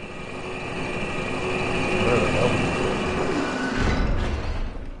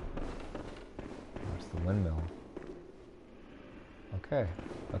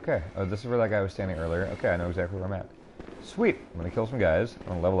 Okay. Oh, this is where that guy was standing earlier. Okay, I know exactly where I'm at. Sweet. I'm gonna kill some guys. I'm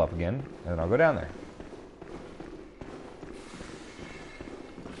gonna level up again, and then I'll go down there.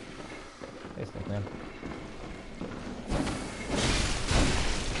 Hey, Snake Man.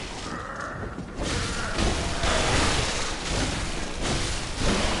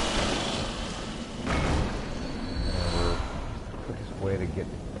 Quickest way to get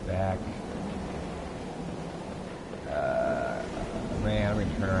back. Man, I'm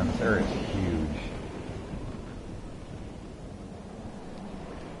gonna turn around. This area is huge.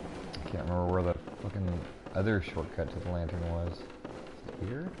 I can't remember where the fucking other shortcut to the lantern was. Is it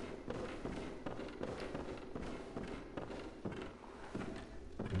here?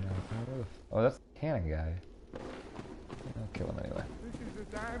 No, oh, that's the cannon guy. I'll kill him anyway. This is the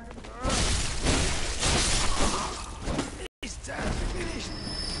damn... It's time to finish.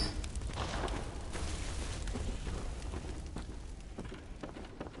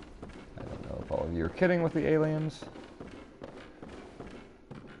 I don't know if all of you are kidding with the aliens.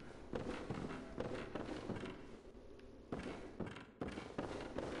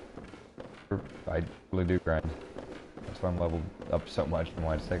 I really do grind. That's why I'm leveled up so much and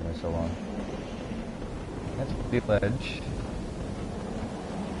why it's taking me so long. That's the ledge.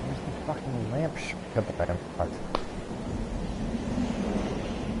 Where's the fucking lamp shortcut that I unlocked?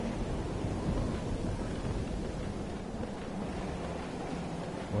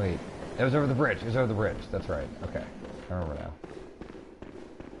 Wait, it was over the bridge. It was over the bridge. That's right. Okay, I remember now.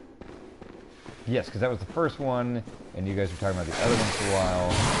 Yes, because that was the first one, and you guys were talking about the other one for a while.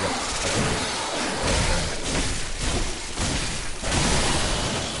 Yep. Okay.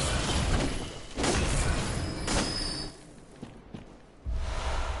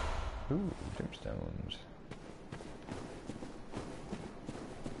 Ooh, gemstones.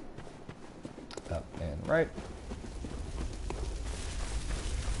 Up and right.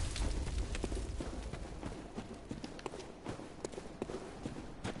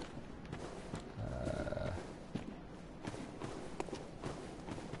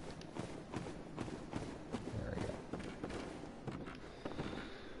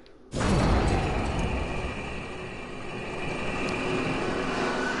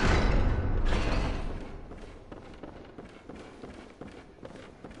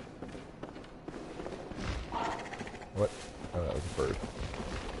 What? Oh, that was a bird.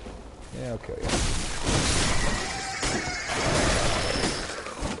 Yeah, I'll kill you.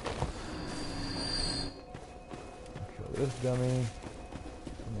 I'll kill this dummy.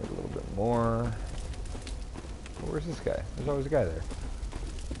 Need a little bit more. Oh, where's this guy? There's always a guy there.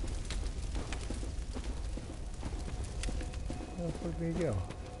 Where the fuck did he go?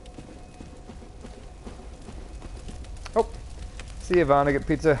 Oh! See you, Vaughn. I get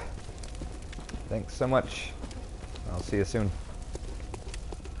pizza. Thanks so much. I'll see you soon.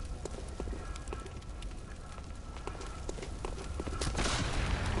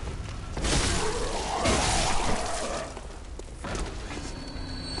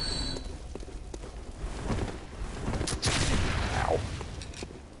 Ow.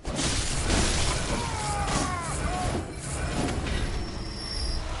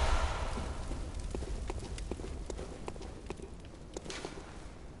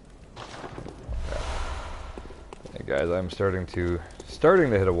 Hey guys, I'm starting to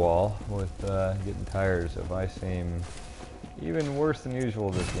hit a wall with getting tired, so if I seem even worse than usual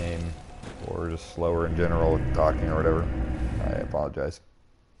this game, or just slower in general with talking or whatever, I apologize.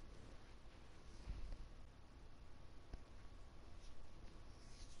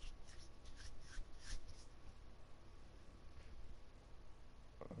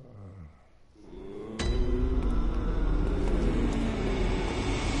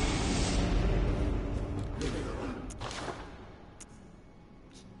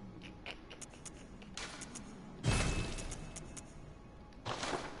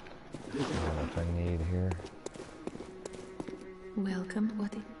 What I need here. Welcome,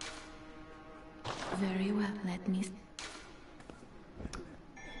 what it... Very well, let me...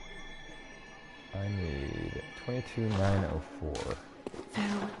 I need 22,904.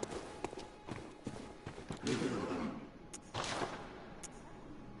 Farewell.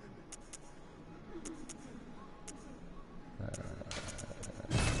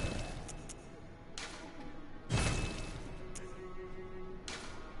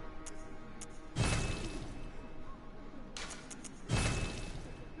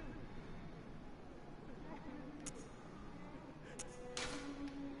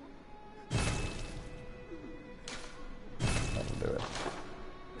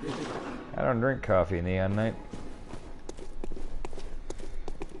 I don't drink coffee, Neon Knight.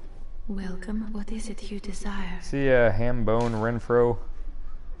 Welcome, what is it you desire? See Hambone Renfro?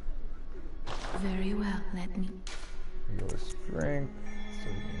 Very well, let me. Go with strength, so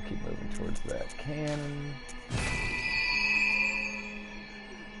we can keep moving towards that cannon.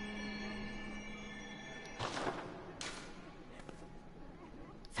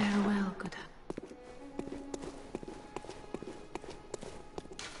 Farewell, Buddha.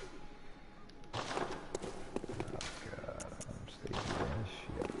 Oh god, I'm staging this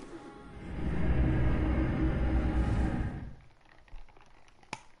shit.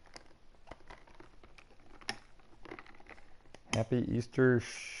 Happy Easter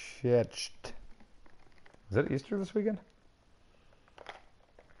shit. Is it Easter this weekend?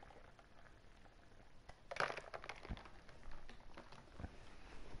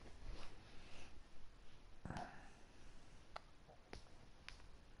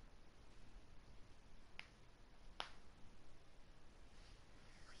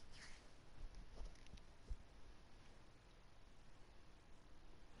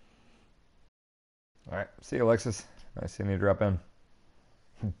 Alright, see you, Alexis. Nice seeing you drop in.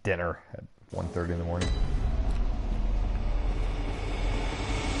 Dinner at 1:30 in the morning.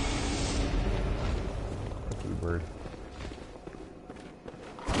 Lucky bird.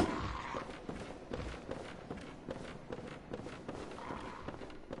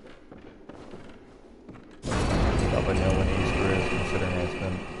 Probably know when Easter is, considering I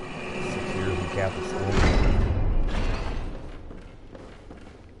spent 6 years in Catholic school.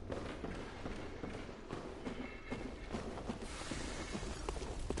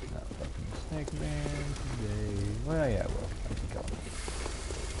 Snake man today. Well, yeah, I will. I can kill him.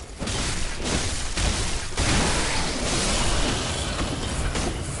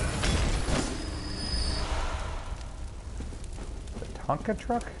 The Tonka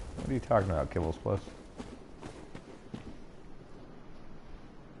truck? What are you talking about, Kibbles Plus?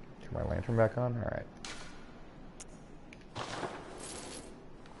 Turn my lantern back on? Alright.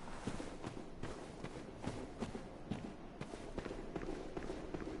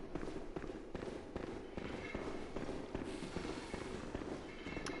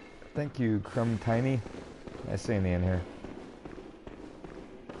 Thank you, Crumb Tiny. Nice seeing you in here.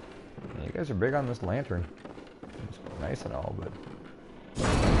 Yeah, you guys are big on this lantern. It's nice and all, but it's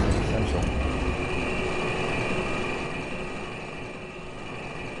essential.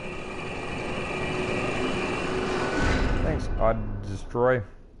 Thanks, Odd Destroy.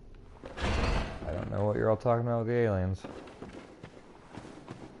 I don't know what you're all talking about with the aliens.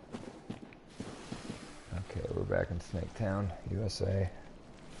 Okay, we're back in Snake Town, USA.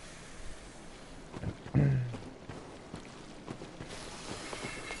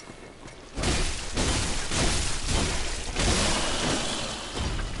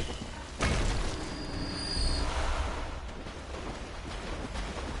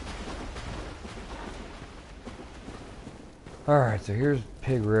 Alright, so here's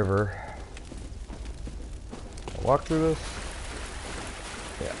Pig River. I'll walk through this?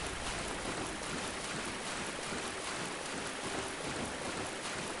 Yeah.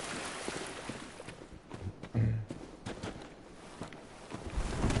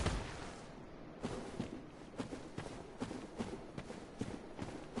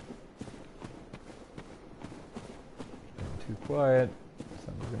 Too quiet.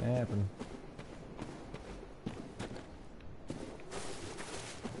 Something's gonna happen.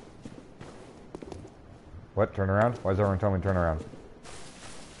 What? Turn around? Why is everyone telling me to turn around?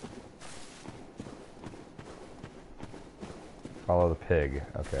 Follow the pig.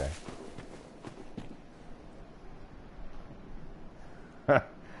 Okay. I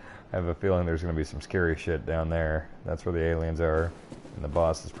have a feeling there's going to be some scary shit down there. That's where the aliens are. And the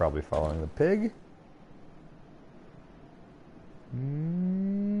boss is probably following the pig.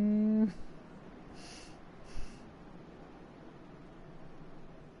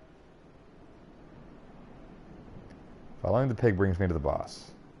 Following the pig brings me to the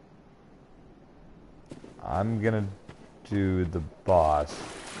boss. I'm gonna do the boss,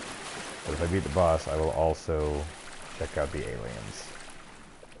 but if I beat the boss, I will also check out the aliens.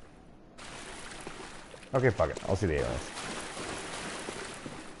 Okay, fuck it. I'll see the aliens.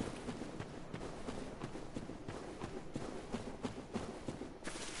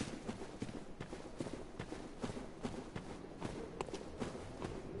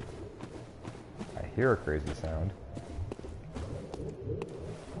 I hear a crazy sound.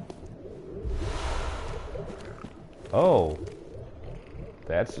 Oh,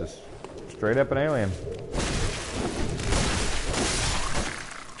 that's just straight up an alien.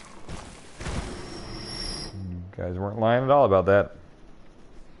 You guys weren't lying at all about that.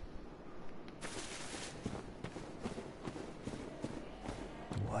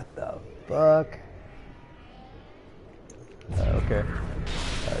 What the fuck? Okay.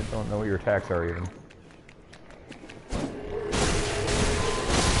 Don't don't know what your attacks are even.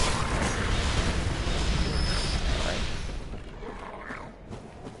 Alright.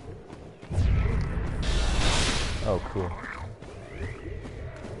 Oh, cool.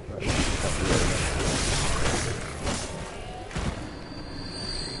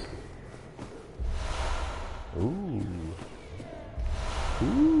 Ooh.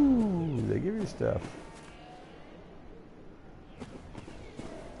 Ooh, they give you stuff.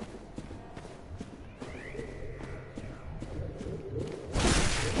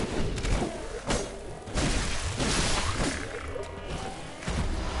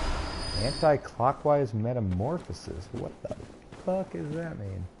 Anti-clockwise metamorphosis. What the fuck does that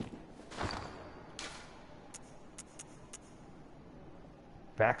mean?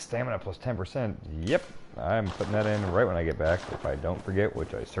 Back stamina plus 10%. Yep, I'm putting that in right when I get back, if I don't forget,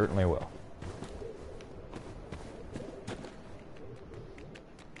 which I certainly will.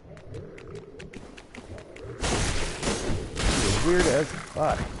 It's weird as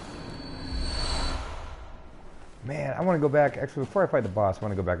fuck. Man, I want to go back, actually before I fight the boss, I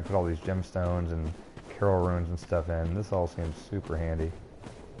want to go back and put all these gemstones and Carol runes and stuff in. This all seems super handy.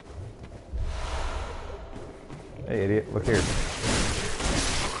 Hey idiot, look here.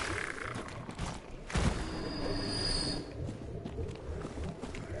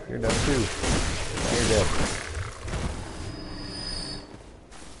 You're done too. Now you're dead.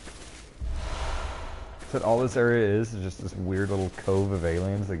 So all this area is just this weird little cove of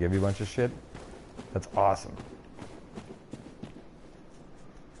aliens that give you a bunch of shit. That's awesome.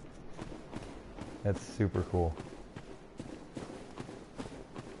 That's super cool.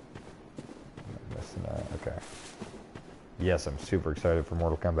 Okay. Yes, I'm super excited for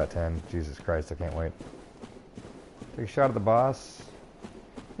Mortal Kombat 10. Jesus Christ, I can't wait. Take a shot at the boss.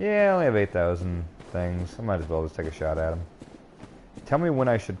 Yeah, I only have 8,000 things. I might as well just take a shot at him. Tell me when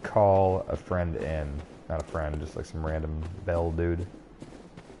I should call a friend in. Not a friend, just like some random bell dude.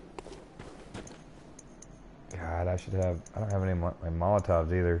 God, I should have... I don't have any of my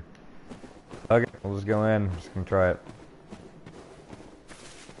Molotovs either. Okay, we'll just go in. I'm just gonna try it.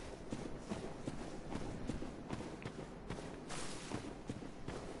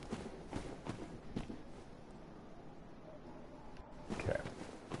 Okay.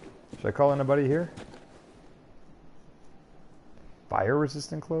 Should I call anybody here? Fire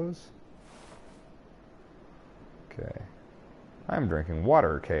resistant clothes? Okay. I'm drinking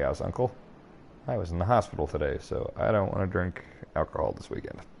water, Chaos Uncle. I was in the hospital today, so I don't want to drink alcohol this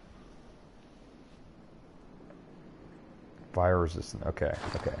weekend. Fire resistant. Okay,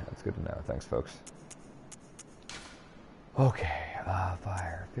 okay, that's good to know. Thanks, folks. Okay,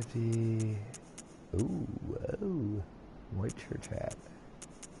 fire. 50. Ooh, whoa. White church hat.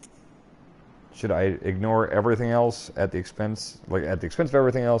 Should I ignore everything else at the expense, like at the expense of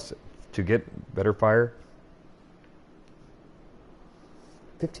everything else, to get better fire?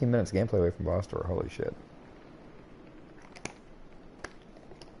 15 minutes gameplay away from boss door. Holy shit.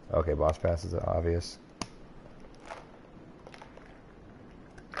 Okay, boss pass is obvious.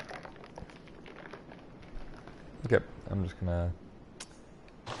 Okay, I'm just gonna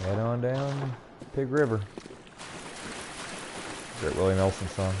head on down Pig River. Great Willie Nelson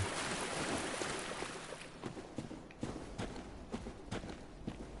song.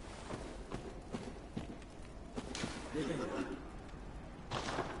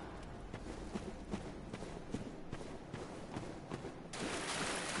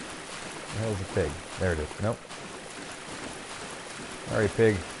 The hell's a pig? There it is. Nope. Sorry,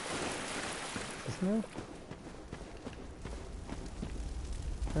 pig. Is this new?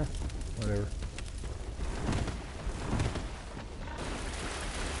 Whatever.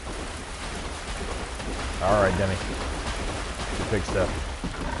 Alright, Demi. The pig stuff.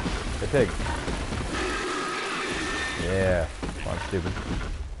 The pig. Yeah. Come on, stupid.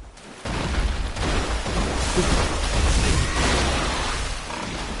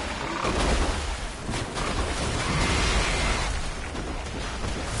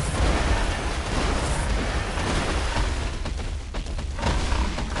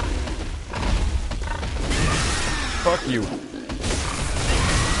 Fuck you.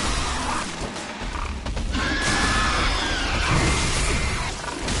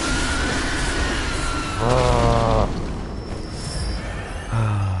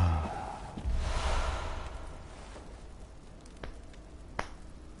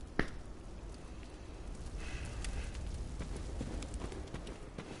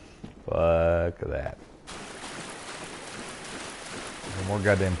 Fuck that. There's more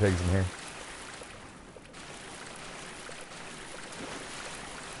goddamn pigs in here.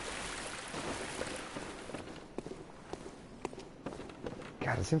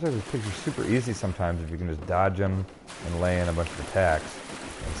 It seems like these pigs are super easy sometimes if you can just dodge them and lay in a bunch of attacks.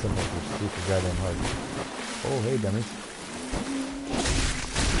 And sometimes they're super goddamn hard. Oh, hey, dummies.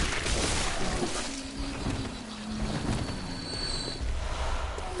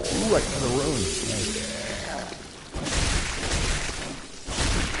 Ooh, I got another rune. Nice.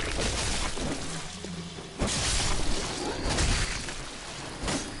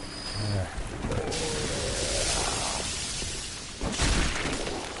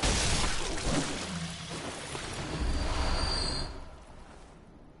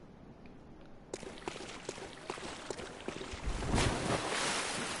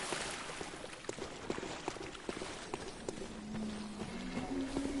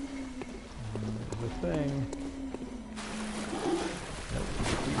 Thing.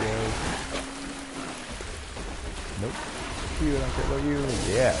 Nope. Nope. You, I don't care about you.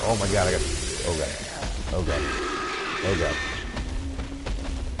 Yeah. Oh my god, I got. Oh god. Oh god. Oh god.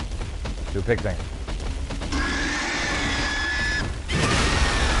 Do a pig thing.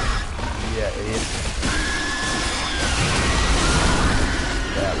 Yeah, idiot.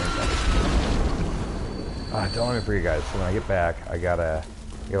 That went better. Don't let me forget, guys. So when I get back, I gotta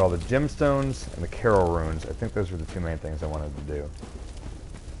get all the gemstones and the Carol runes. I think those were the two main things I wanted to do.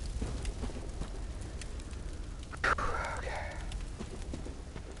 Okay.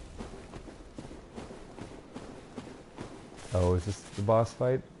 Oh, is this the boss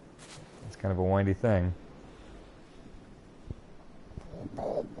fight? It's kind of a windy thing.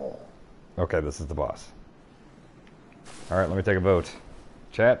 Okay, this is the boss. Alright, let me take a vote.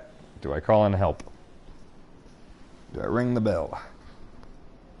 Chat, do I call in help? Do I ring the bell?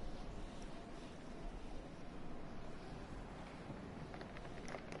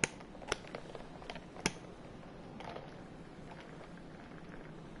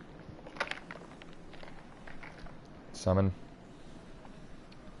 Summon.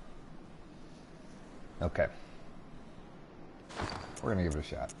 Okay. We're gonna give it a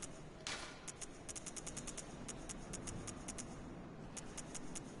shot.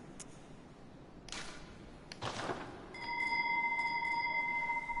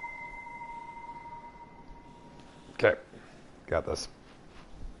 Okay. Got this.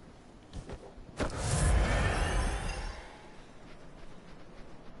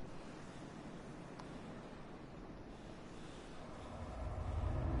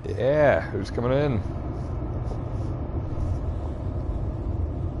 Yeah, who's coming in?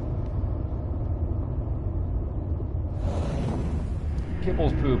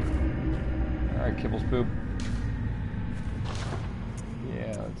 Kibble's poop. Alright, Kibble's poop.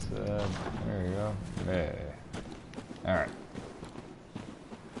 Yeah, let's, there you go. Yeah. Alright.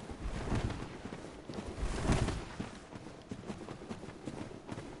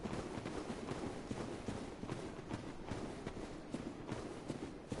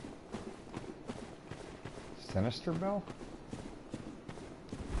 Sinister Bell?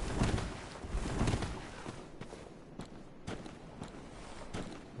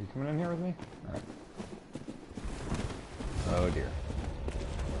 You coming in here with me? Alright. Oh dear.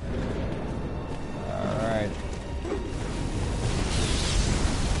 Alright.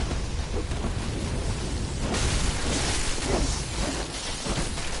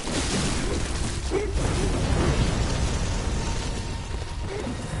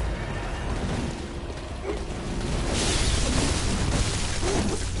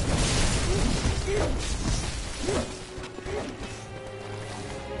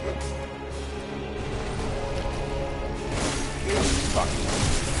 Fuck.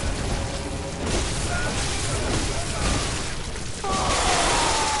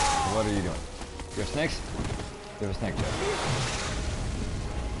 What are you doing? You have snakes? You have a snake, Jeff.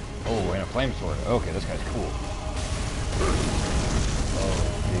 Oh, and a flame sword. Okay, this guy's cool. Oh,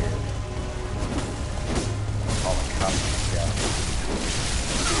 dear. All the cops in this guy.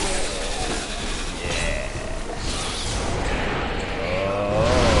 Yeah. Oh,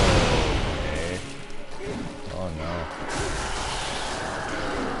 okay. Oh, no.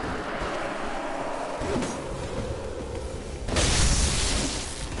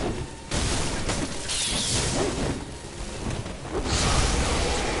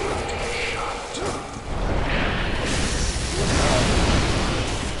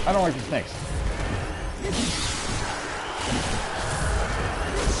 I don't like the snakes.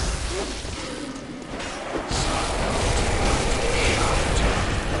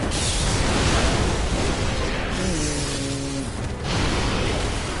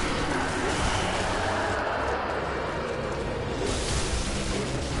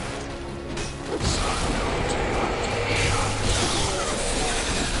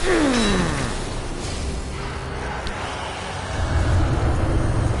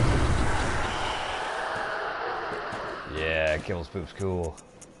 spook's cool.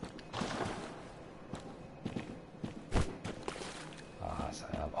 Awesome.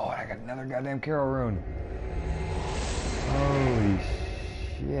 Oh, and I got another goddamn Carol rune. Holy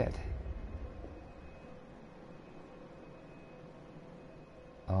shit.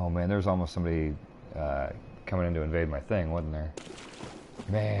 Oh man, there's almost somebody coming in to invade my thing, wasn't there?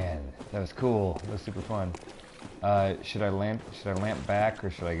 Man, that was cool. That was super fun. Should I lamp back, or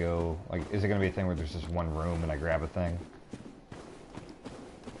should I go, like, is it going to be a thing where there's just one room and I grab a thing?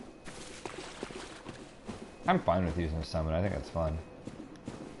 I'm fine with using a summon. I think that's fun.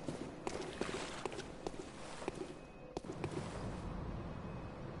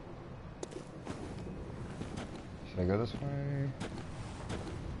 Should I go this way?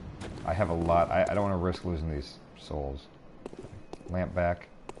 I have a lot. I don't want to risk losing these souls. Lamp back.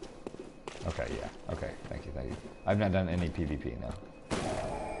 Okay, yeah. Okay, thank you, thank you. I've not done any PvP now.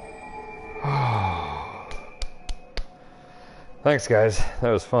 Thanks, guys.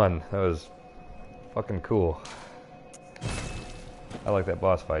 That was fun. That was fucking cool. I like that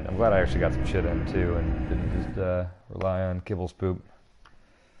boss fight. I'm glad I actually got some shit in, too, and didn't just rely on Kibble's poop.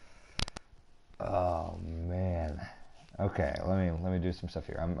 Oh, man. Okay, let me do some stuff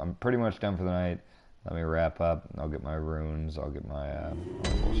here. I'm pretty much done for the night. Let me wrap up. I'll get my runes. I'll get my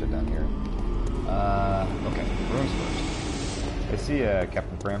bullshit down here. Okay, runes first. I see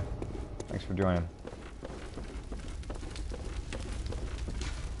Captain Pram. Thanks for joining.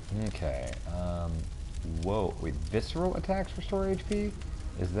 Okay. Whoa. Wait, visceral attacks restore HP?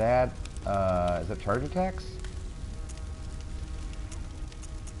 Is that charge attacks?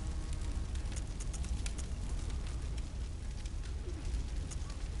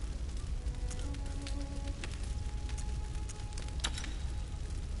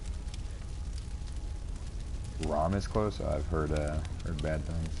 Rom is close. I've heard bad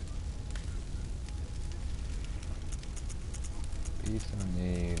things. Beast on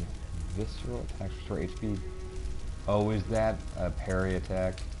need visceral attacks restore HP. Oh, is that a parry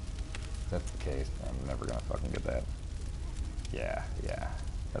attack? If that's the case, I'm never gonna fucking get that. Yeah.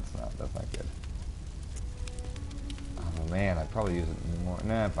 That's not good. Oh man, I'd probably use it more.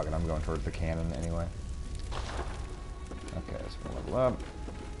 Nah, fuck it. I'm going towards the cannon anyway. Okay, so we'll level up.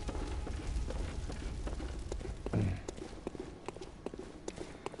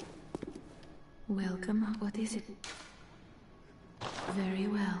 Welcome. What is it? Very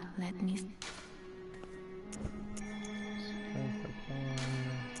well. Let me...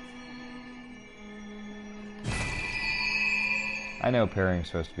 I know parrying's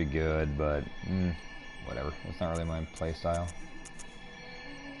supposed to be good, but whatever. It's not really my playstyle.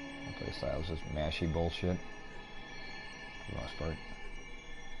 My playstyle is just mashy bullshit for the most part.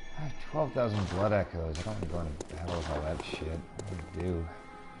 I have 12,000 blood echoes. I don't want to go into battle with all that shit. What do I do?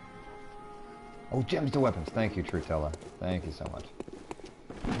 Oh, gems to weapons. Thank you, Trutella. Thank you so much.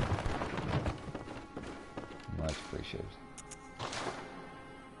 Much appreciated.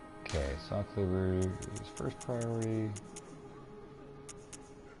 Okay, Saw Cleaver is first priority.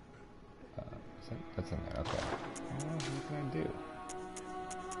 That's in there, okay. What can I do?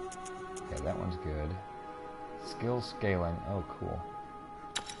 Okay, that one's good. Skill scaling. Oh, cool.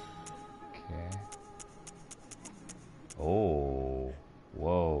 Okay. Oh.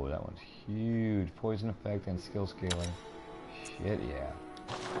 Whoa, that one's huge. Poison effect and skill scaling. Shit, yeah.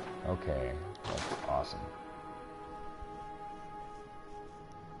 Okay, that's awesome.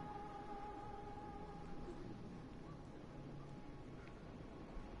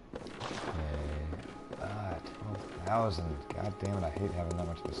 Okay. 12,000. God damn it, I hate having that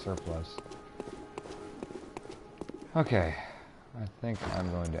much of a surplus. Okay, I think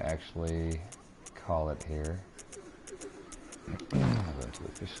I'm going to actually call it here. I'm going to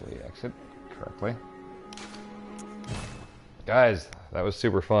officially exit correctly. Guys, that was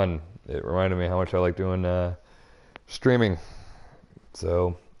super fun. It reminded me how much I like doing streaming.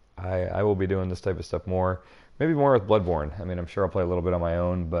 So I will be doing this type of stuff more. Maybe more with Bloodborne. I mean, I'm sure I'll play a little bit on my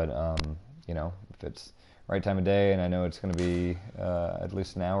own, but you know, if it's right time of day and I know it's going to be at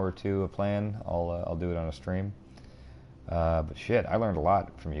least an hour or two of playing, I'll do it on a stream. But shit, I learned a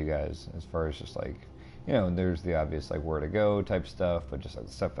lot from you guys as far as just like, you know, there's the obvious like where to go type stuff, but just like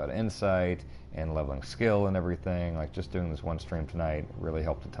stuff out of insight and leveling skill and everything. Like just doing this one stream tonight really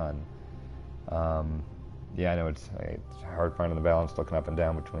helped a ton. Yeah, I know it's hard finding the balance looking up and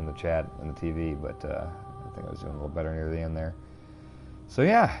down between the chat and the TV, but I think I was doing a little better near the end there. So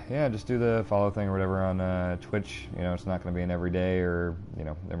yeah, just do the follow thing or whatever on Twitch. You know, it's not going to be an everyday, or you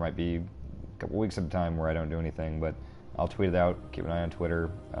know, there might be a couple weeks at a time where I don't do anything, but I'll tweet it out. Keep an eye on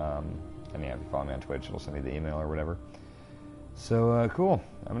Twitter. And yeah, if you follow me on Twitch, it'll send me the email or whatever. So, cool.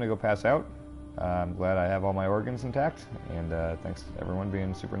 I'm going to go pass out. I'm glad I have all my organs intact, and thanks to everyone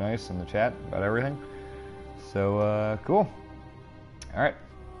being super nice in the chat about everything. So, cool. Alright.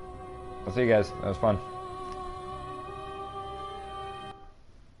 I'll see you guys. That was fun.